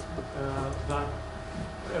that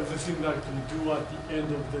everything that we do at the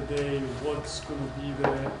end of the day, what's going to be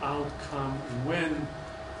the outcome,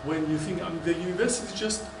 when you think, the university is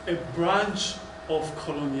just a branch of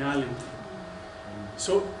coloniality.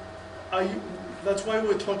 So that's why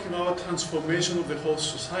we're talking about transformation of the whole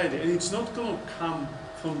society, and it's not going to come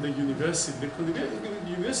from the university. The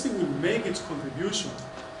university will make its contribution,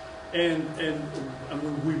 and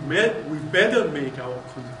we better make our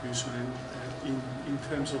contribution in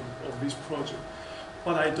terms of this project.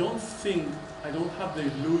 But I don't have the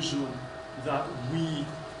illusion that we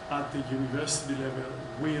at the university level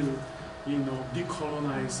will,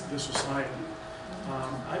 decolonize the society.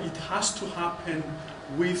 It has to happen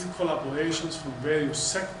with collaborations from various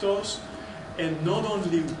sectors, and not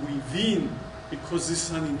only within, because this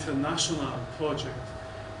is an international project.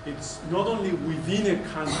 It's not only within a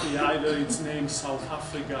country, either it's named South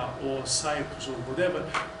Africa or Cyprus or whatever,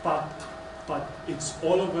 but it's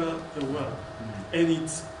all over the world, and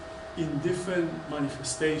it's in different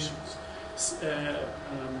manifestations.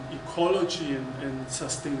 Ecology and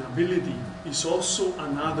sustainability is also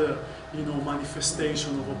another,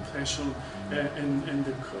 manifestation of oppression and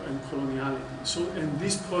coloniality. So, and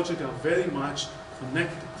these projects are very much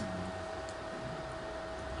connected.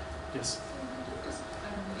 Yes. Just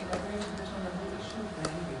elaborate a bit on the whole issue of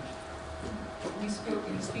language.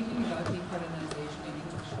 Speaking about decolonization in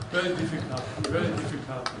English. Very difficult. Very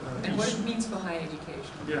difficult. And what it means for higher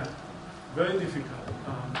education. Yeah. Very difficult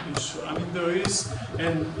issue. I mean, there is,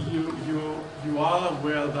 and you are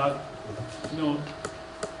aware that,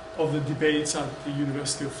 of the debates at the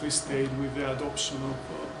University of Free State with the adoption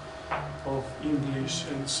of English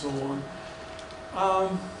and so on.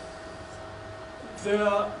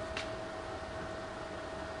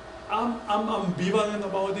 I'm ambivalent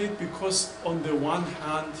about it, because on the one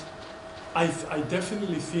hand, I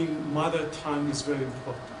definitely think mother tongue is very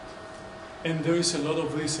important, and there is a lot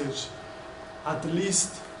of research, at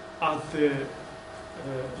least at the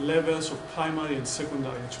levels of primary and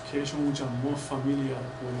secondary education, which are more familiar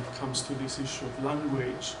when it comes to this issue of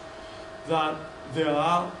language, that there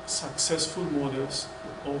are successful models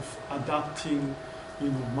of adapting,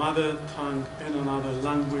 mother tongue and another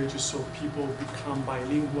language, so people become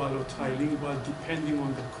bilingual or trilingual depending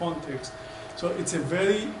on the context. So it's a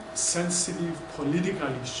very sensitive political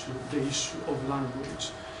issue, the issue of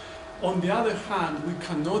language. On the other hand, we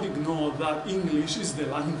cannot ignore that English is the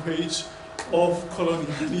language of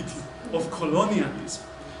coloniality, of colonialism.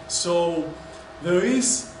 So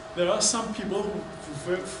there are some people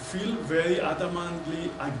who feel very adamantly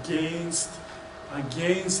against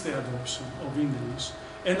the adoption of English,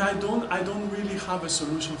 and I don't really have a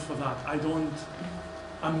solution for that.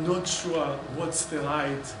 I'm not sure what's the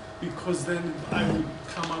right, because then I would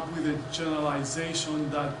come up with a generalization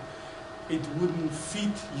that it wouldn't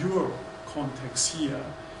fit your context here,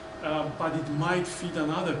 but it might fit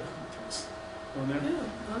another context.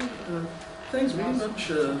 Thanks very much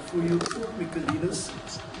for your talk, Michalinos.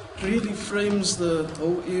 It really frames the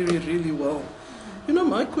whole area really well.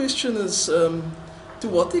 My question is, to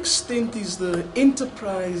what extent is the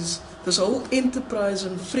enterprise, this whole enterprise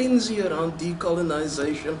and frenzy around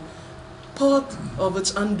decolonization, part of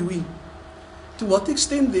its undoing? To what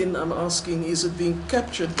extent then, I'm asking, is it being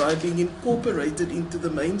captured by being incorporated into the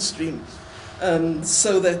mainstream,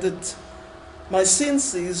 so that my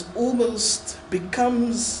sense is almost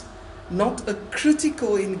becomes not a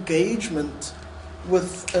critical engagement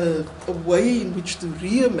with a way in which to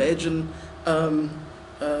reimagine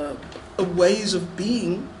ways of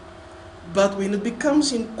being, but when it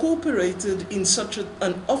becomes incorporated in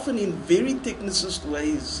and often in very technicist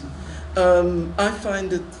ways, I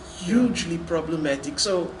find it hugely problematic.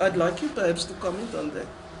 So I'd like you perhaps to comment on that.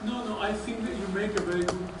 No, I think that you make a very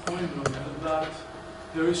good point, Ronja, that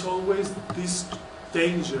there is always this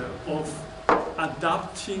danger of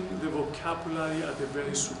adapting the vocabulary at a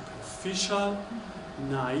very superficial,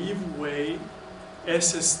 naive way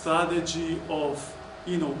as a strategy of,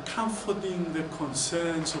 comforting the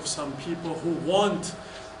concerns of some people who want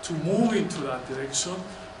to move into that direction,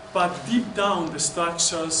 but deep down the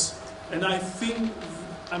structures, and I think,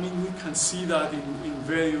 we can see that in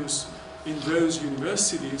various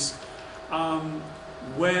universities,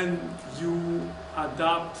 when you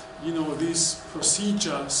adapt, these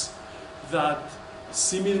procedures that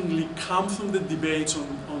seemingly come from the debates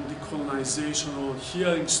on decolonization or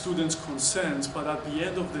hearing students' concerns, but at the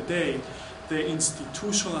end of the day, the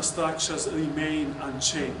institutional structures remain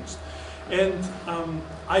unchanged. And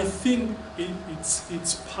I think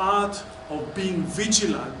it's part of being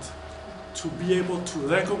vigilant to be able to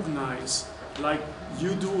recognize, like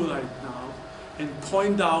you do right now, and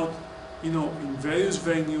point out, in various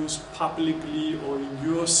venues, publicly or in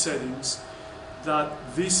your settings, that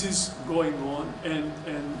this is going on,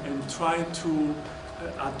 and try to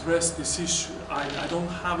address this issue. I don't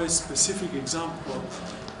have a specific example,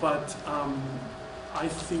 but I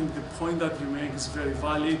think the point that you make is very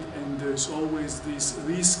valid, and there's always this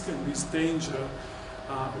risk and this danger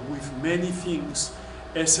with many things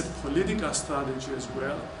as a political strategy as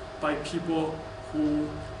well, by people who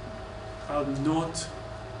are not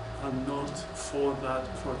for that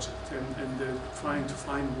project, and they're trying to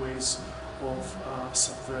find ways of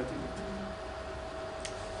subverting it.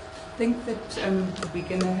 I think that we're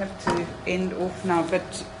going to have to end off now,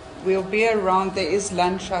 but we'll be around. There is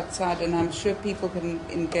lunch outside, and I'm sure people can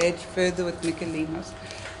engage further with Michalinos.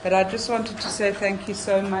 But I just wanted to say thank you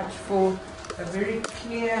so much for a very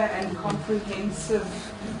clear and comprehensive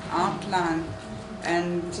outline,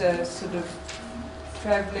 and sort of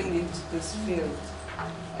traveling into this field.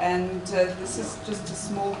 And this is just a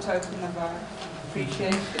small token of our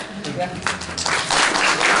appreciation. Yeah.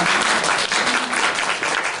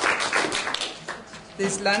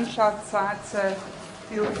 There's lunch outside, so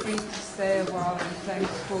feel free to stay a while, and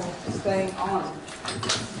thanks for staying on.